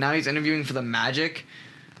 Also, now he's interviewing for the Magic.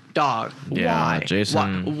 Dog. Yeah, why?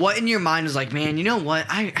 Jason. What in your mind is like, man, you know what?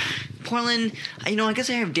 Portland, I guess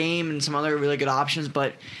I have Dame and some other really good options,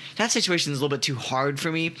 but that situation is a little bit too hard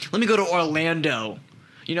for me. Let me go to Orlando.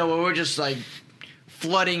 Where we're just like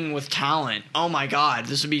flooding with talent. Oh my God,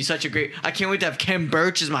 this would be such a great. I can't wait to have Ken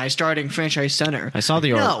Birch as my starting franchise center. I saw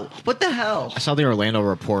the No, what the hell? I saw the Orlando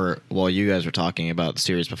report while you guys were talking about the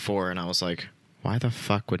series before, and I was like, why the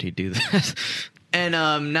fuck would he do that? And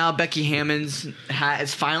now Becky Hammond's hat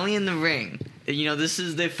is finally in the ring. This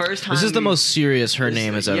is the first time. This is the most serious her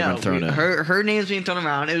name has ever been thrown in. Her name's being thrown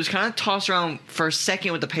around. It was kind of tossed around for a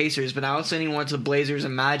second with the Pacers, but now it's sending one to the Blazers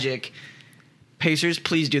and Magic. Pacers,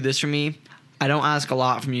 please do this for me. I don't ask a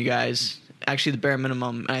lot from you guys. Actually, the bare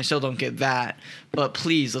minimum, and I still don't get that. But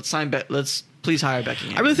please, let's please hire Becky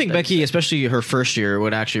Hammond. I really think Becky, especially her first year,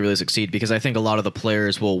 would actually really succeed because I think a lot of the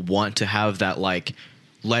players will want to have that, like,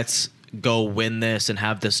 let's go win this and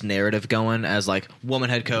have this narrative going as, like, woman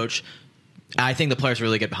head coach. I think the players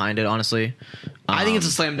really get behind it, honestly. I think it's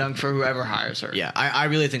a slam dunk for whoever hires her. Yeah, I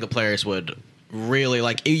really think the players would really,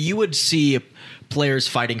 like, you would see players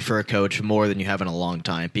fighting for a coach more than you have in a long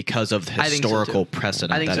time because of the historical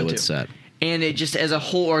precedent that it would set. And it just, as a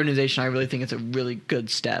whole organization, I really think it's a really good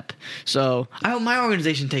step. So I hope my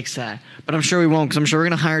organization takes that. But I'm sure we won't, because I'm sure we're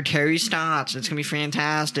going to hire Terry Stotts. It's going to be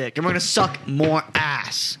fantastic. And we're going to suck more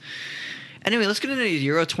ass. Anyway, let's get into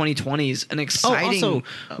Euro 2020s. An exciting... Oh,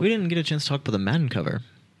 also, we didn't get a chance to talk about the Madden cover.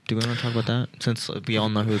 Do we want to talk about that? Since we all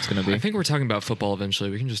know who it's going to be. I think we're talking about football eventually.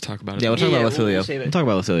 We can just talk about it. Yeah, we'll talk about Lothlilio. We'll talk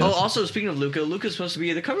about Lothlilio. Oh, also, speaking of Luka's supposed to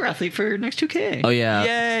be the cover athlete for next 2K. Oh, yeah.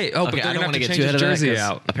 Yay! Oh, but Okay, they're I going don't to want to have to get change too ahead his of that jersey 'cause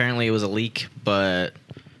out. apparently it was a leak, but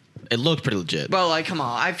it looked pretty legit. Bro, like, come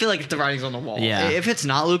on. I feel like the writing's on the wall. Yeah. If it's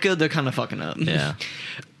not Luka, they're kind of fucking up. Yeah.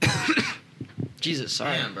 Jesus,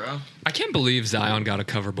 sorry. Damn, bro. I can't believe Zion got a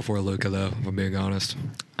cover before Luka, though, if I'm being honest.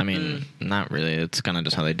 I mean, not really. It's kind of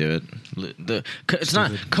just how they do it. It's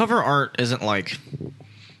not cover art. Isn't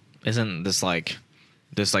this like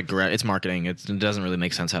it's marketing. It doesn't really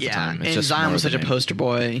make sense half the time. It's and just Zion more was of such the a name. poster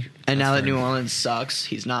boy, and now that fair. New Orleans sucks,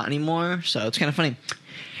 he's not anymore. So it's kind of funny.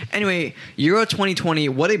 Anyway, Euro 2020,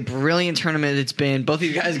 what a brilliant tournament it's been. Both of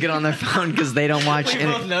you guys get on their phone because they don't watch. We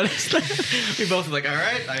both noticed that. We both were like, all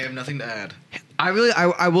right, I have nothing to add.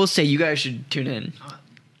 I will say you guys should tune in.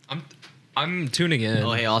 I'm tuning in.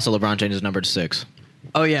 Oh, hey, also LeBron changed his number to 6.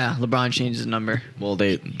 Oh yeah, LeBron changed his number. Well,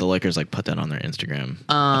 the Lakers put that on their Instagram.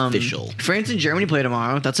 Official. France and Germany play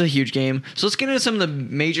tomorrow. That's a huge game. So let's get into some of the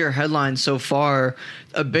major headlines so far.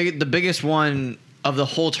 The biggest one of the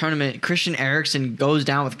whole tournament, Christian Eriksen goes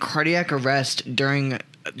down with cardiac arrest during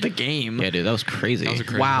the game. Yeah, dude, that was crazy. That was a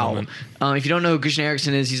crazy Wow. moment. If you don't know who Christian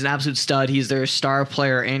Eriksen is, he's an absolute stud. He's their star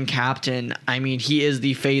player and captain. I mean, he is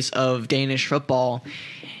the face of Danish football.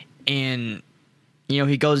 And,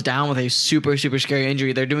 he goes down with a super, super scary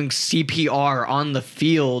injury. They're doing CPR on the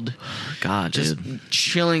field. God, Just dude.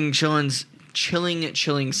 chilling sights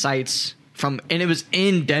and it was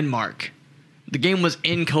in Denmark. The game was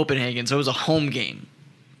in Copenhagen, so it was a home game.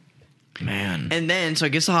 Man. And then, so I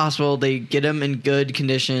guess the hospital, they get him in good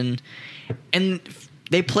condition, and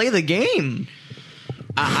they play the game.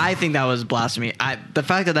 I think that was blasphemy. The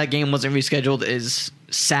fact that game wasn't rescheduled is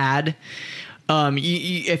sad.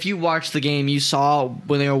 If you watched the game, you saw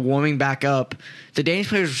when they were warming back up, the Danish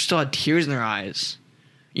players still had tears in their eyes.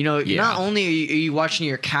 Not only are you watching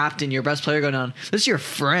your captain, your best player go down, this is your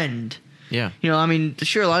friend. Yeah.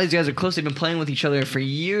 Sure, a lot of these guys are close. They've been playing with each other for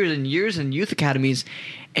years and years in youth academies.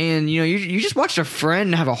 And, you just watched a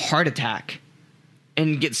friend have a heart attack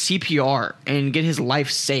and get CPR and get his life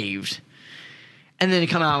saved. And then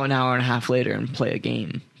come out an hour and a half later and play a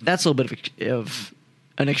game. That's a little bit of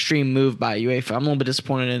an extreme move by UEFA. I'm a little bit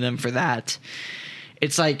disappointed in them for that.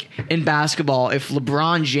 It's like in basketball, if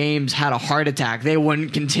LeBron James had a heart attack, they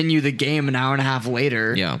wouldn't continue the game an hour and a half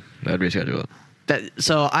later. Yeah, that'd reschedule it.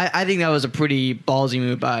 So I think that was a pretty ballsy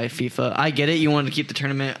move by FIFA. I get it. You wanted to keep the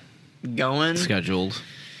tournament going. Scheduled.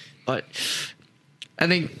 But I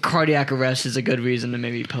think cardiac arrest is a good reason to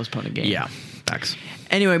maybe postpone a game. Yeah, facts.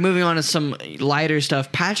 Anyway, moving on to some lighter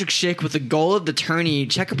stuff. Patrick Schick with the goal of the tourney.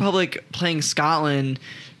 Czech Republic playing Scotland.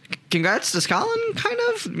 Congrats to Scotland, kind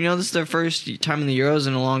of. This is their first time in the Euros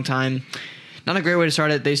in a long time. Not a great way to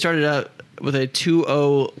start it. They started out with a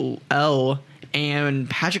 2-0-L. And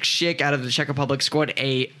Patrick Schick out of the Czech Republic scored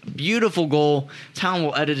a beautiful goal. Talon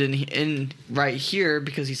will edit it in right here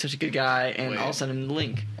because he's such a good guy, and I'll send him the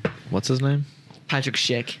link. What's his name? Patrick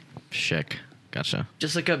Schick. Schick. Gotcha.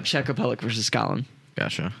 Just look up Czech Republic versus Scotland.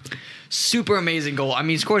 Gotcha. Super amazing goal. I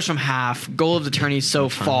mean, scores from half. Goal of the tourney so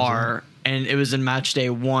far, and it was in match day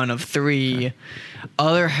 1 of 3.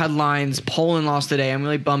 Other headlines: Poland lost today. I'm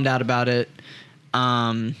really bummed out about it.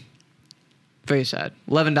 Very sad.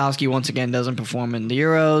 Lewandowski once again doesn't perform in the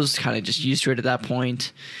Euros. Kind of just used to it at that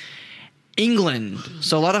point. England.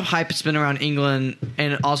 So a lot of hype has been around England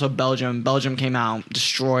and also Belgium. Belgium came out,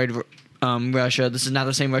 destroyed Russia. This is not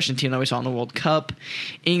the same Russian team that we saw in the World Cup.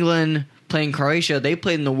 England playing Croatia. They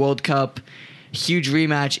played in the World Cup. Huge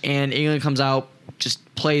rematch, and England comes out, just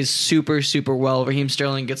plays super, super well. Raheem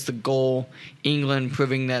Sterling gets the goal. England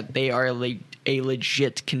proving that they are a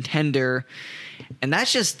legit contender. And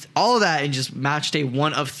that's just all of that in just match day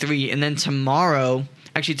 1 of 3. And then tomorrow,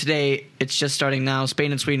 actually today, it's just starting now.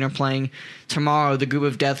 Spain and Sweden are playing. Tomorrow, the group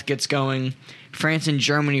of death gets going. France and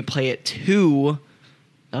Germany play at 2.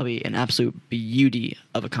 That'll be an absolute beauty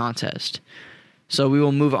of a contest. So we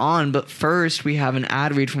will move on, but first we have an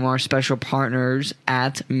ad read from our special partners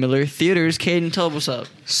at Miller Theaters. Caden, tell us what's up.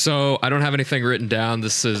 So I don't have anything written down.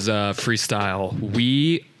 This is freestyle.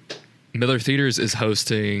 Miller Theaters is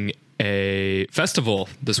hosting a festival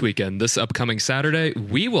this weekend. This upcoming Saturday,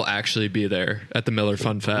 we will actually be there at the Miller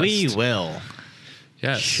Fun Fest. We will.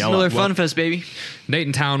 Yes. Miller Fun Fest, baby. Nate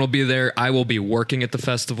and Town will be there. I will be working at the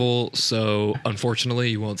festival, so unfortunately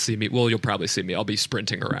you won't see me. Well, you'll probably see me. I'll be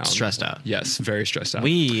sprinting around. Stressed out. Yes, very stressed out.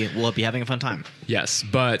 We will be having a fun time. Yes,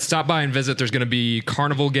 but stop by and visit. There's going to be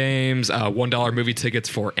carnival games, $1 movie tickets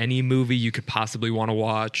for any movie you could possibly want to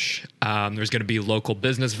watch. There's going to be local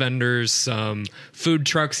business vendors, some food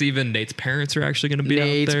trucks even. Nate's parents are actually going to be out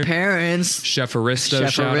there. Nate's parents. Chef Aristo,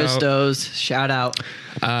 Chef Aristo's. Shout out.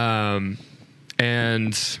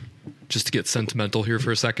 And just to get sentimental here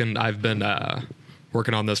for a second, I've been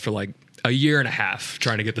working on this for like a year and a half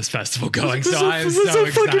trying to get this festival going. So I am so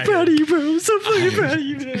excited. fucking proud of you, bro. I'm so fucking proud of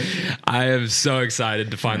you, man. I am so excited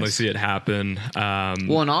to finally see it happen.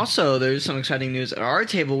 Well, and also there's some exciting news at our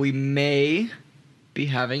table. We may be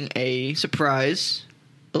having a surprise.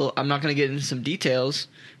 I'm not going to get into some details,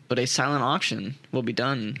 but a silent auction will be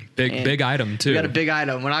done. Big item too. We got a big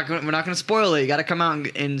item. We're not going to spoil it. You got to come out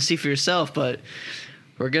and see for yourself. But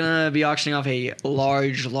we're gonna be auctioning off a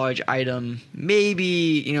large item,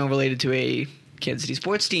 maybe related to a Kansas City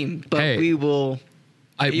sports team. But hey, we will.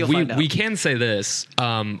 We can say this.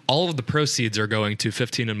 All of the proceeds are going to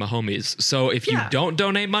 15 and Mahomes. So if you don't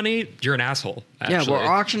donate money, you're an asshole. Actually. Yeah, we're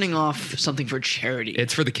auctioning off something for charity.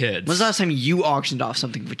 It's for the kids. When's the last time you auctioned off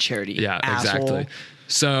something for charity? Yeah, asshole? exactly.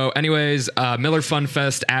 So anyways, Miller Fun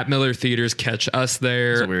Fest at Miller Theaters. Catch us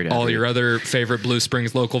there. All your other favorite Blue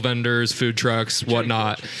Springs local vendors, food trucks,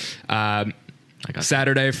 whatnot.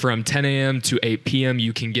 Saturday from 10 a.m. to 8 p.m.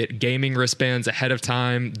 You can get gaming wristbands ahead of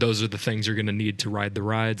time. Those are the things you're going to need to ride the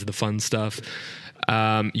rides, the fun stuff.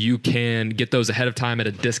 You can get those ahead of time at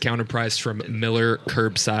a discounted price from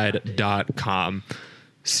millercurbside.com.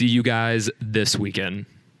 See you guys this weekend.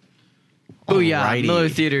 Oh yeah, Alrighty. Miller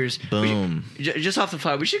Theaters. Boom. Just off the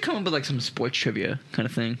fly, we should come up with like some sports trivia kind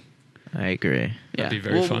of thing. I agree. Yeah, That'd be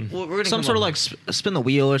very fun. We're gonna Some come sort of up- like spin the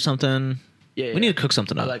wheel or something. Yeah, We need to cook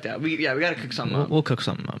something I up. like that. We gotta cook something up. We'll cook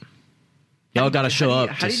something up. Y'all got to show up.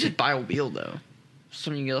 How do you just buy a wheel though?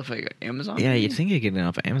 Something you get off like Amazon? Yeah, you'd think you'd get it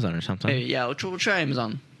off of Amazon or something. Hey, yeah, we'll try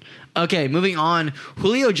Amazon. Okay, moving on.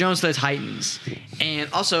 Julio Jones to the Titans.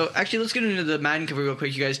 And also, actually, let's get into the Madden cover real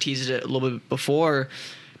quick. You guys teased it a little bit before.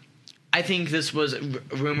 I think this was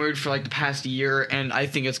rumored for like the past year, and I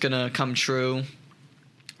think it's going to come true.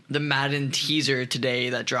 The Madden teaser today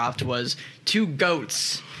that dropped was 2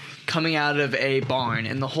 goats coming out of a barn,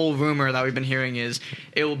 and the whole rumor that we've been hearing is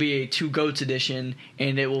it will be a 2 goats edition,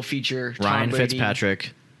 and it will feature Tom Ryan Brady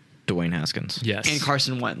Fitzpatrick, Dwayne Haskins. Yes. and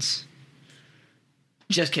Carson Wentz.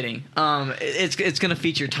 Just kidding. It's gonna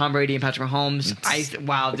feature Tom Brady and Patrick Mahomes.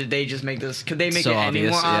 Wow, did they just make this? Could they make So it any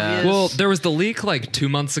obvious, more yeah. obvious? Well, there was the leak like 2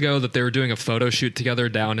 months ago that they were doing a photo shoot together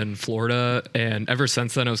down in Florida, and ever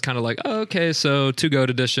since then it was kind of like, oh, okay, so 2 goat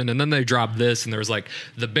edition, and then they dropped this, and there was like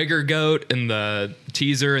the bigger goat in the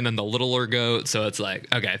teaser, and then the littler goat. So it's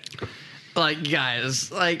like, okay, like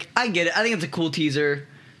guys, like I get it. I think it's a cool teaser.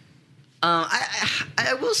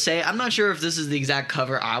 I will say I'm not sure if this is the exact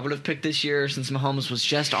cover I would have picked this year since Mahomes was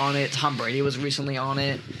just on it. Tom Brady was recently on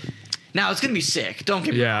it. Now it's gonna be sick. Don't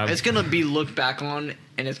get me wrong. It's gonna be looked back on,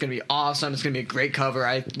 and it's gonna be awesome. It's gonna be a great cover.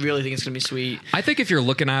 I really think it's gonna be sweet. I think if you're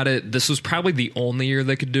looking at it, this was probably the only year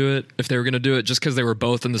they could do it if they were going to do it, just because they were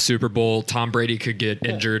both in the Super Bowl. Tom Brady could get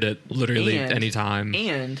injured at literally any time.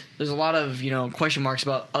 And there's a lot of question marks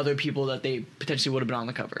about other people that they potentially would have been on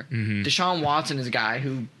the cover. Mm-hmm. Deshaun Watson is a guy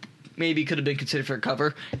who maybe could have been considered for a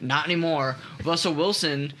cover. Not anymore. Russell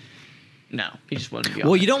Wilson, no, he just wanted to be on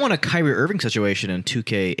Well, it. you don't want a Kyrie Irving situation in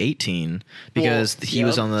 2K18 because he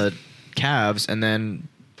was on the Cavs, and then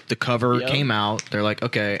the cover came out. They're like,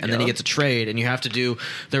 okay, and then he gets a trade, and you have to do.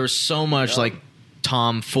 There was so much like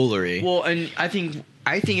tomfoolery. Well, and I think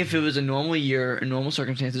if it was a normal year in normal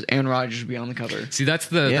circumstances, Aaron Rodgers would be on the cover. See, that's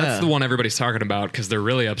the one everybody's talking about because they're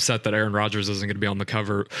really upset that Aaron Rodgers isn't going to be on the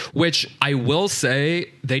cover. Which I will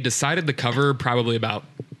say, they decided the cover probably about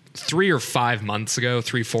 3 or 4 months ago.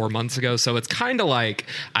 So it's kind of like,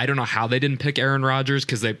 I don't know how they didn't pick Aaron Rodgers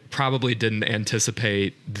because they probably didn't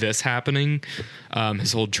anticipate this happening,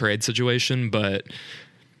 his whole trade situation. But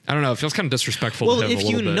I don't know. It feels kind of disrespectful to him a little bit.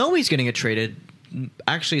 Well, if you know he's going to get traded,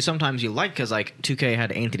 actually sometimes you like, because like 2K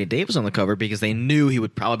had Anthony Davis on the cover because they knew he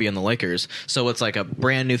would probably be on the Lakers. So it's like a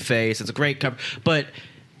brand new face. It's a great cover. But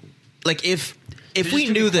like if we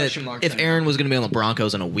knew that if Aaron was going to be on the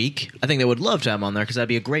Broncos in a week, I think they would love to have him on there because that'd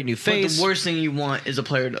be a great new face. But the worst thing you want is a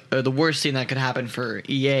player, or the worst thing that could happen for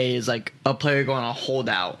EA is like a player going on a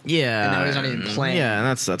holdout. Yeah. And now he's not even playing.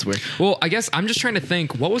 Yeah, that's weird. Well, I guess I'm just trying to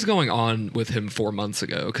think what was going on with him 4 months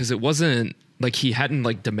ago because it wasn't like he hadn't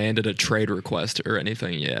like demanded a trade request or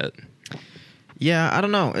anything yet. Yeah, I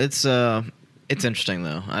don't know. It's interesting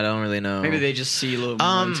though. I don't really know. Maybe they just see a little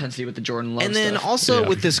more intensity with the Jordan Love and then stuff. also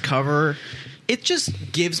with this cover, it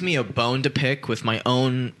just gives me a bone to pick with my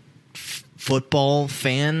own football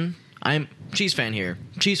fan. I'm Chiefs fan here.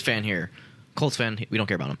 Colts fan. We don't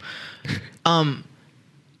care about them.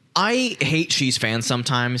 I hate Chiefs fans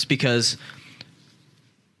sometimes because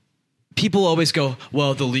people always go,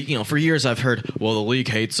 well, the league, for years I've heard, well, the league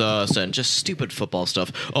hates us and just stupid football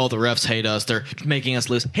stuff. Oh, the refs hate us. They're making us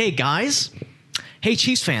lose. Hey, guys. Hey,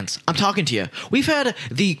 Chiefs fans. I'm talking to you. We've had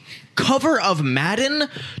the cover of Madden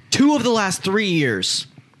 2 of the last 3 years.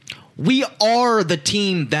 We are the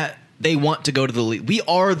team that they want to go to the league. We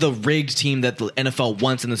are the rigged team that the NFL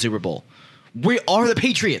wants in the Super Bowl. We are the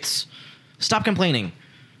Patriots. Stop complaining.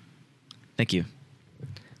 Thank you.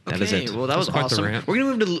 That is it. Well, that was quite the awesome. rant. We're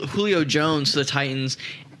going to move to Julio Jones to the Titans.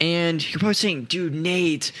 And you're probably saying, dude,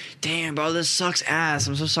 Nate, damn, bro, this sucks ass.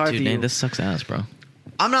 I'm so sorry for Dude, you. Nate, this sucks ass, bro.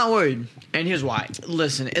 I'm not worried. And here's why.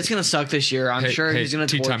 Listen, it's going to suck this year. I'm sure he's going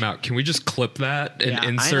to torch. Time out. Can we just clip that and Yeah,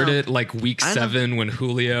 insert it like week 7 when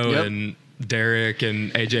Julio Yep. and Derek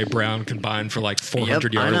and AJ Brown combined for like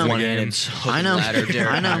 400 Yep, I yards know. in a One game? and I know.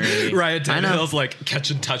 I know. Ryan I know. Tannehill's like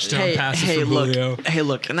catching touchdown passes from Julio. Hey,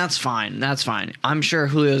 look, and that's fine. That's fine. I'm sure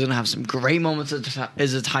Julio's gonna have some great moments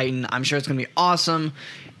as a Titan. I'm sure it's gonna be awesome.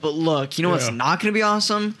 But look, you know what's not gonna be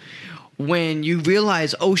awesome? When you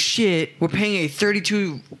realize, oh shit, we're paying a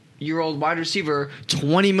 32-year-old wide receiver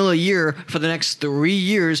 $20 million a year for the next 3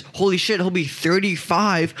 years. Holy shit, he'll be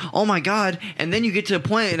 35. Oh my god! And then you get to a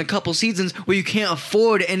point in a couple seasons where you can't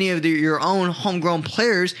afford any of your own homegrown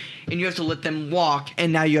players, and you have to let them walk.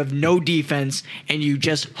 And now you have no defense, and you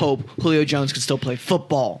just hope Julio Jones can still play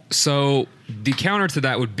football. So the counter to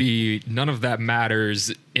that would be none of that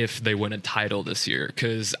matters if they win a title this year,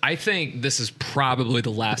 because I think this is probably the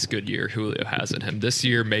last good year Julio has in him. This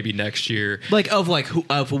year, maybe next year. Of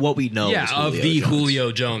what we know. Yeah, is of Julio the Jones.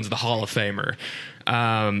 Julio Jones, the Hall of Famer.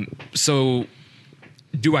 So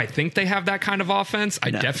do I think they have that kind of offense?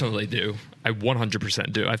 I definitely do. I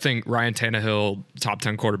 100% do. I think Ryan Tannehill, top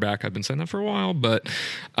 10 quarterback. I've been saying that for a while, but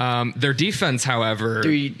their defense, however,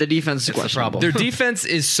 The defense is questionable. problem. their defense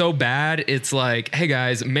is so bad. It's like, hey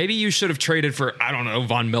guys, maybe you should have traded for, I don't know,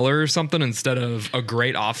 Von Miller or something instead of a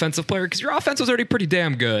great offensive player, because your offense was already pretty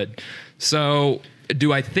damn good. So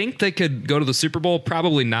do I think they could go to the Super Bowl?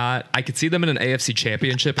 Probably not. I could see them in an AFC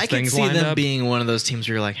Championship if I can things see lined them up. being one of those teams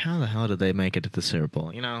where you're like, how the hell did they make it to the Super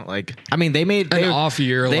Bowl? I mean, they made An off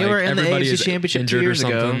year, They like, were in the everybody AFC is Championship 2 injured or years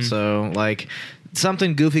ago, something. so like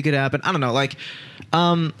something goofy could happen. I don't know. I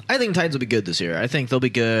think Titans will be good this year. I think they'll be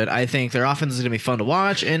good. I think their offense is going to be fun to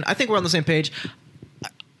watch, and I think we're on the same page.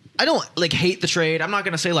 I don't hate the trade. I'm not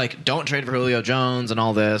going to say don't trade for Julio Jones and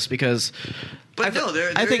all this because. But there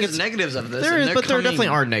is negatives of this. There and is, they're but there coming- definitely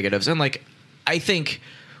are negatives, and I think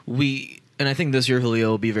I think this year Julio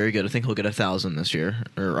will be very good. I think he'll get 1,000 this year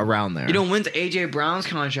or around there. You don't win to AJ Brown's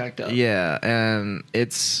contract though. Yeah, and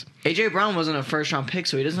it's AJ Brown wasn't a first round pick,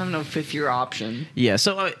 so he doesn't have no 5th-year option. yeah.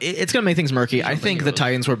 So it's gonna make things murky. I think the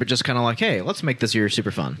Titans were just kind of like, hey, let's make this year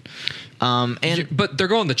super fun. But they're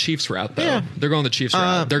going the Chiefs route, though. Yeah. They're going the Chiefs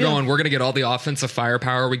route. They're yeah. going, we're going to get all the offensive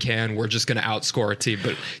firepower we can. We're just going to outscore a team.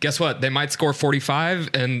 But guess what? They might score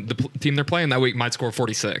 45, and the team they're playing that week might score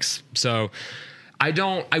 46. So I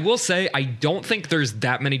will say, I don't think there's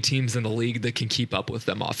that many teams in the league that can keep up with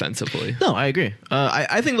them offensively. No, I agree.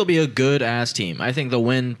 I think they'll be a good-ass team. I think they'll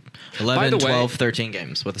win 11, By the way, 12, 13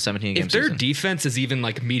 games with a 17-game If their season. defense is even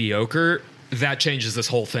mediocre, that changes this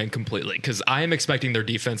whole thing completely, because I am expecting their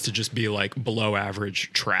defense to just be below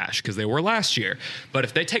average trash, because they were last year. But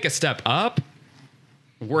if they take a step up,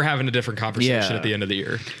 we're having a different conversation Yeah. at the end of the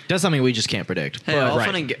year. That's something we just can't predict. Hey, But-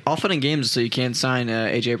 all fun and games, so you can't sign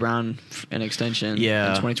AJ Brown an extension Yeah.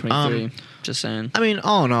 in 2023. Just saying. I mean,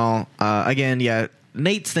 all in all, again, yeah,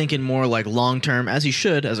 Nate's thinking more like long term, as he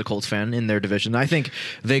should, as a Colts fan in their division. I think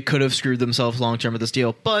they could have screwed themselves long term with this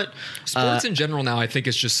deal, but Sports in general now, I think,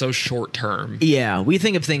 is just so short term. yeah, we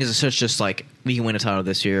think of things as such just like we can win a title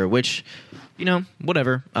this year, which, you know,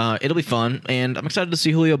 whatever. It'll be fun, and I'm excited to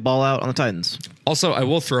see Julio ball out on the Titans. Also, I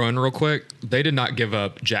will throw in real quick, they did not give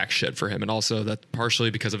up jack shit for him. And also that's partially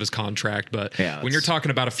because of his contract. But Yeah, when you're talking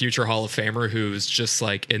about a future Hall of Famer who's just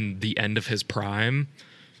like in the end of his prime,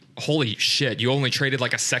 holy shit, you only traded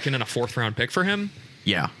like a second and a fourth round pick for him?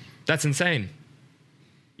 Yeah. That's insane.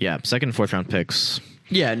 Yeah, second and fourth round picks.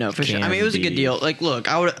 Yeah, no, for sure. I Can mean, it was a good be. deal. Like, look,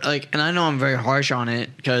 I would like, and I know I'm very harsh on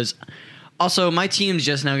it because also my team's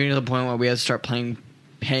just now getting to the point where we have to start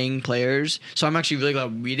paying players. So I'm actually really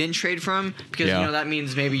glad we didn't trade for him because Yeah. you know that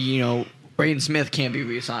means maybe Braden Smith can't be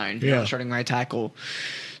re-signed. Yeah. Starting right tackle.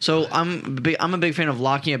 So I'm a big fan of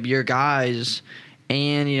locking up your guys,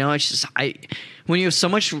 and it's just when you have so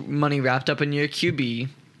much money wrapped up in your QB.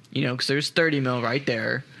 Because there's 30 mil right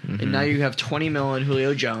there, and now you have 20 mil in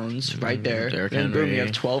Julio Jones right there. Derrick and boom, Henry. you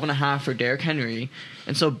have 12.5 for Derrick Henry,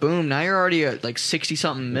 and so boom, now you're already at like 60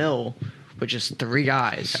 something mil, with just 3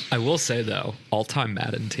 guys. I will say though, all-time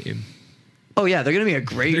Madden team. Oh yeah, they're gonna be a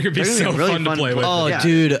great. They're gonna be a so fun to play with. Oh, Yeah.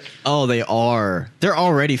 dude. Oh, they are. They're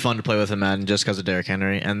already fun to play with in Madden just because of Derrick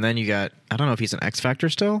Henry. And then you got, I don't know if he's an X Factor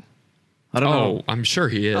still. I don't know. I'm sure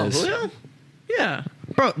he Oh, is. Julio? Yeah.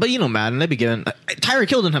 Bro, but Madden, they be giving. Tyreek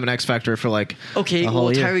Hill didn't have an X Factor for like Okay. a whole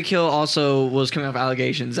Well, year. Tyreek Hill also was coming off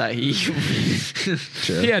allegations that he.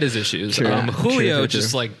 He had his issues. True. Julio True.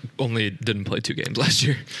 just like only didn't play 2 games last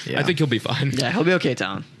year. Yeah. I think he'll be fine. Yeah, he'll be okay,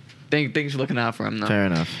 Town. Thanks for looking out for him, though. Fair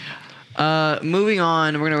enough. Moving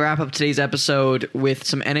on, we're going to wrap up today's episode with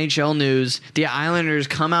some NHL news. The Islanders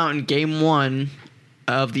come out in Game 1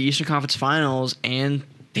 of the Eastern Conference Finals, and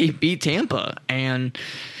they beat Tampa. And,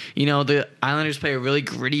 the Islanders play a really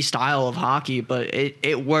gritty style of hockey, but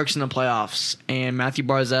it works in the playoffs. And Matthew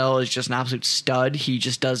Barzal is just an absolute stud. He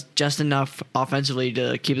just does just enough offensively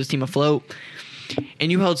to keep his team afloat.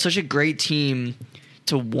 And you held such a great team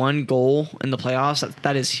to 1 goal in the playoffs.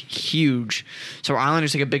 That is huge. So our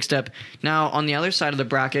Islanders take a big step. Now, on the other side of the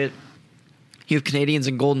bracket, you have Canadians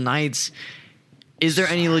and Golden Knights. Is there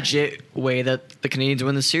any legit way that the Canadians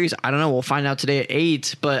win the series? I don't know. We'll find out today at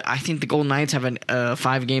 8. But I think the Golden Knights have a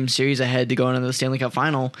 5-game series ahead to go into the Stanley Cup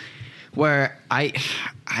final, where I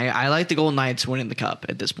like the Golden Knights winning the cup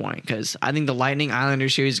at this point because I think the Lightning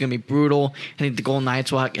Islanders series is going to be brutal. I think the Golden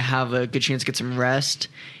Knights will have a good chance to get some rest.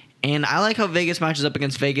 And I like how Vegas matches up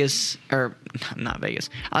against Vegas, or not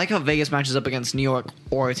Vegas. I like how Vegas matches up against New York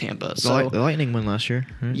or Tampa. So The Lightning won last year.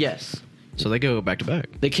 Right? yes, So they go back to back.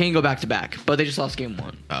 they can go back to back, but they just lost Game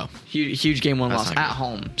 1. Oh. Huge Game 1 That's loss not at good.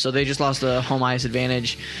 home. So they just lost the home ice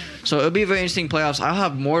advantage. So it'll be a very interesting playoffs. I'll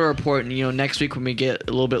have more to report, next week when we get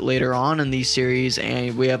a little bit later on in these series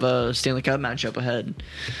and we have a Stanley Cup matchup ahead.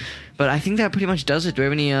 But I think that pretty much does it. Do we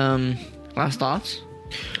have any last thoughts?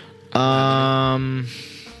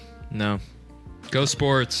 No. Go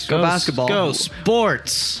Sports. Go basketball. Go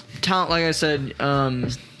sports. Talent, like I said,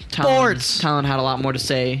 Sports. Talent had a lot more to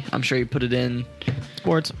say. I'm sure he put it in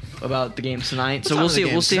Sports. about the game tonight. So we'll see.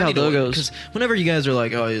 We'll see how that goes. Because whenever you guys are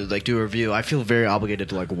like, oh, like do a review, I feel very obligated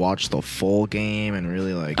to like watch the full game and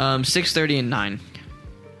really like. 6:30 and 9.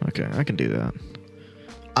 Okay, I can do that.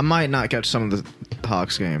 I might not catch some of the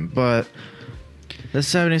Hawks game, but the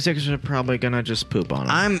 76ers are probably gonna just poop on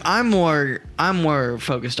them. I'm more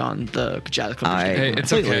focused on the Jazz Clippers game. Hey, it's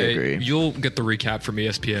completely okay. agree. You'll get the recap from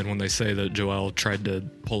ESPN when they say that Joel tried to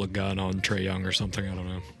pull a gun on Trae Young or something. I don't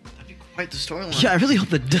know. Quite the storyline. Yeah, I really hope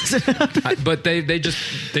that doesn't happen. But they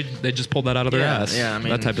just pulled that out of their Yeah, ass. yeah, I mean-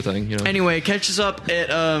 that type of thing. Anyway, catch us up at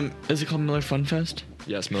is it called Miller Fun Fest?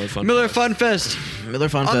 Yes, Miller Fun. Miller Fun Fest Miller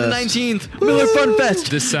Fun on the Fest. 19th. Miller Fun Fest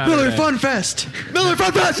This Saturday. Miller Fun Fest. Miller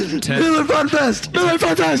Fun Fest. Ten- Miller Fun Fest. Miller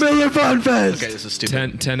Fun Fest. Miller Fun Fest. Okay, this is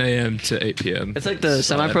stupid. 10 a.m. to 8 p.m. It's like the That's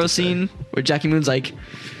all I have semi-pro to say. scene where Jackie Moon's like,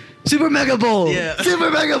 Super Mega Bowl. Yeah. Super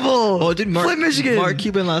Mega Bowl. Oh, dude, Flint, Michigan. Mark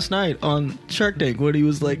Cuban last night on Shark Tank when he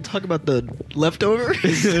was like talking about the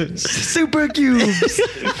leftovers. Super Cubes.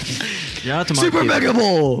 Shout out to Mark Super Cuban. Mega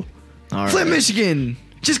Bowl. All right. Flint, Michigan.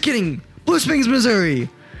 Just kidding. Blue Springs, Missouri.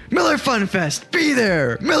 Miller Fun Fest. Be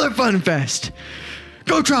there. Miller Fun Fest.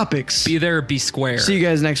 Go Tropics. Be there, be square. See you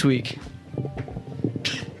guys next week.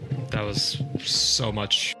 That was so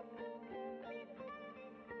much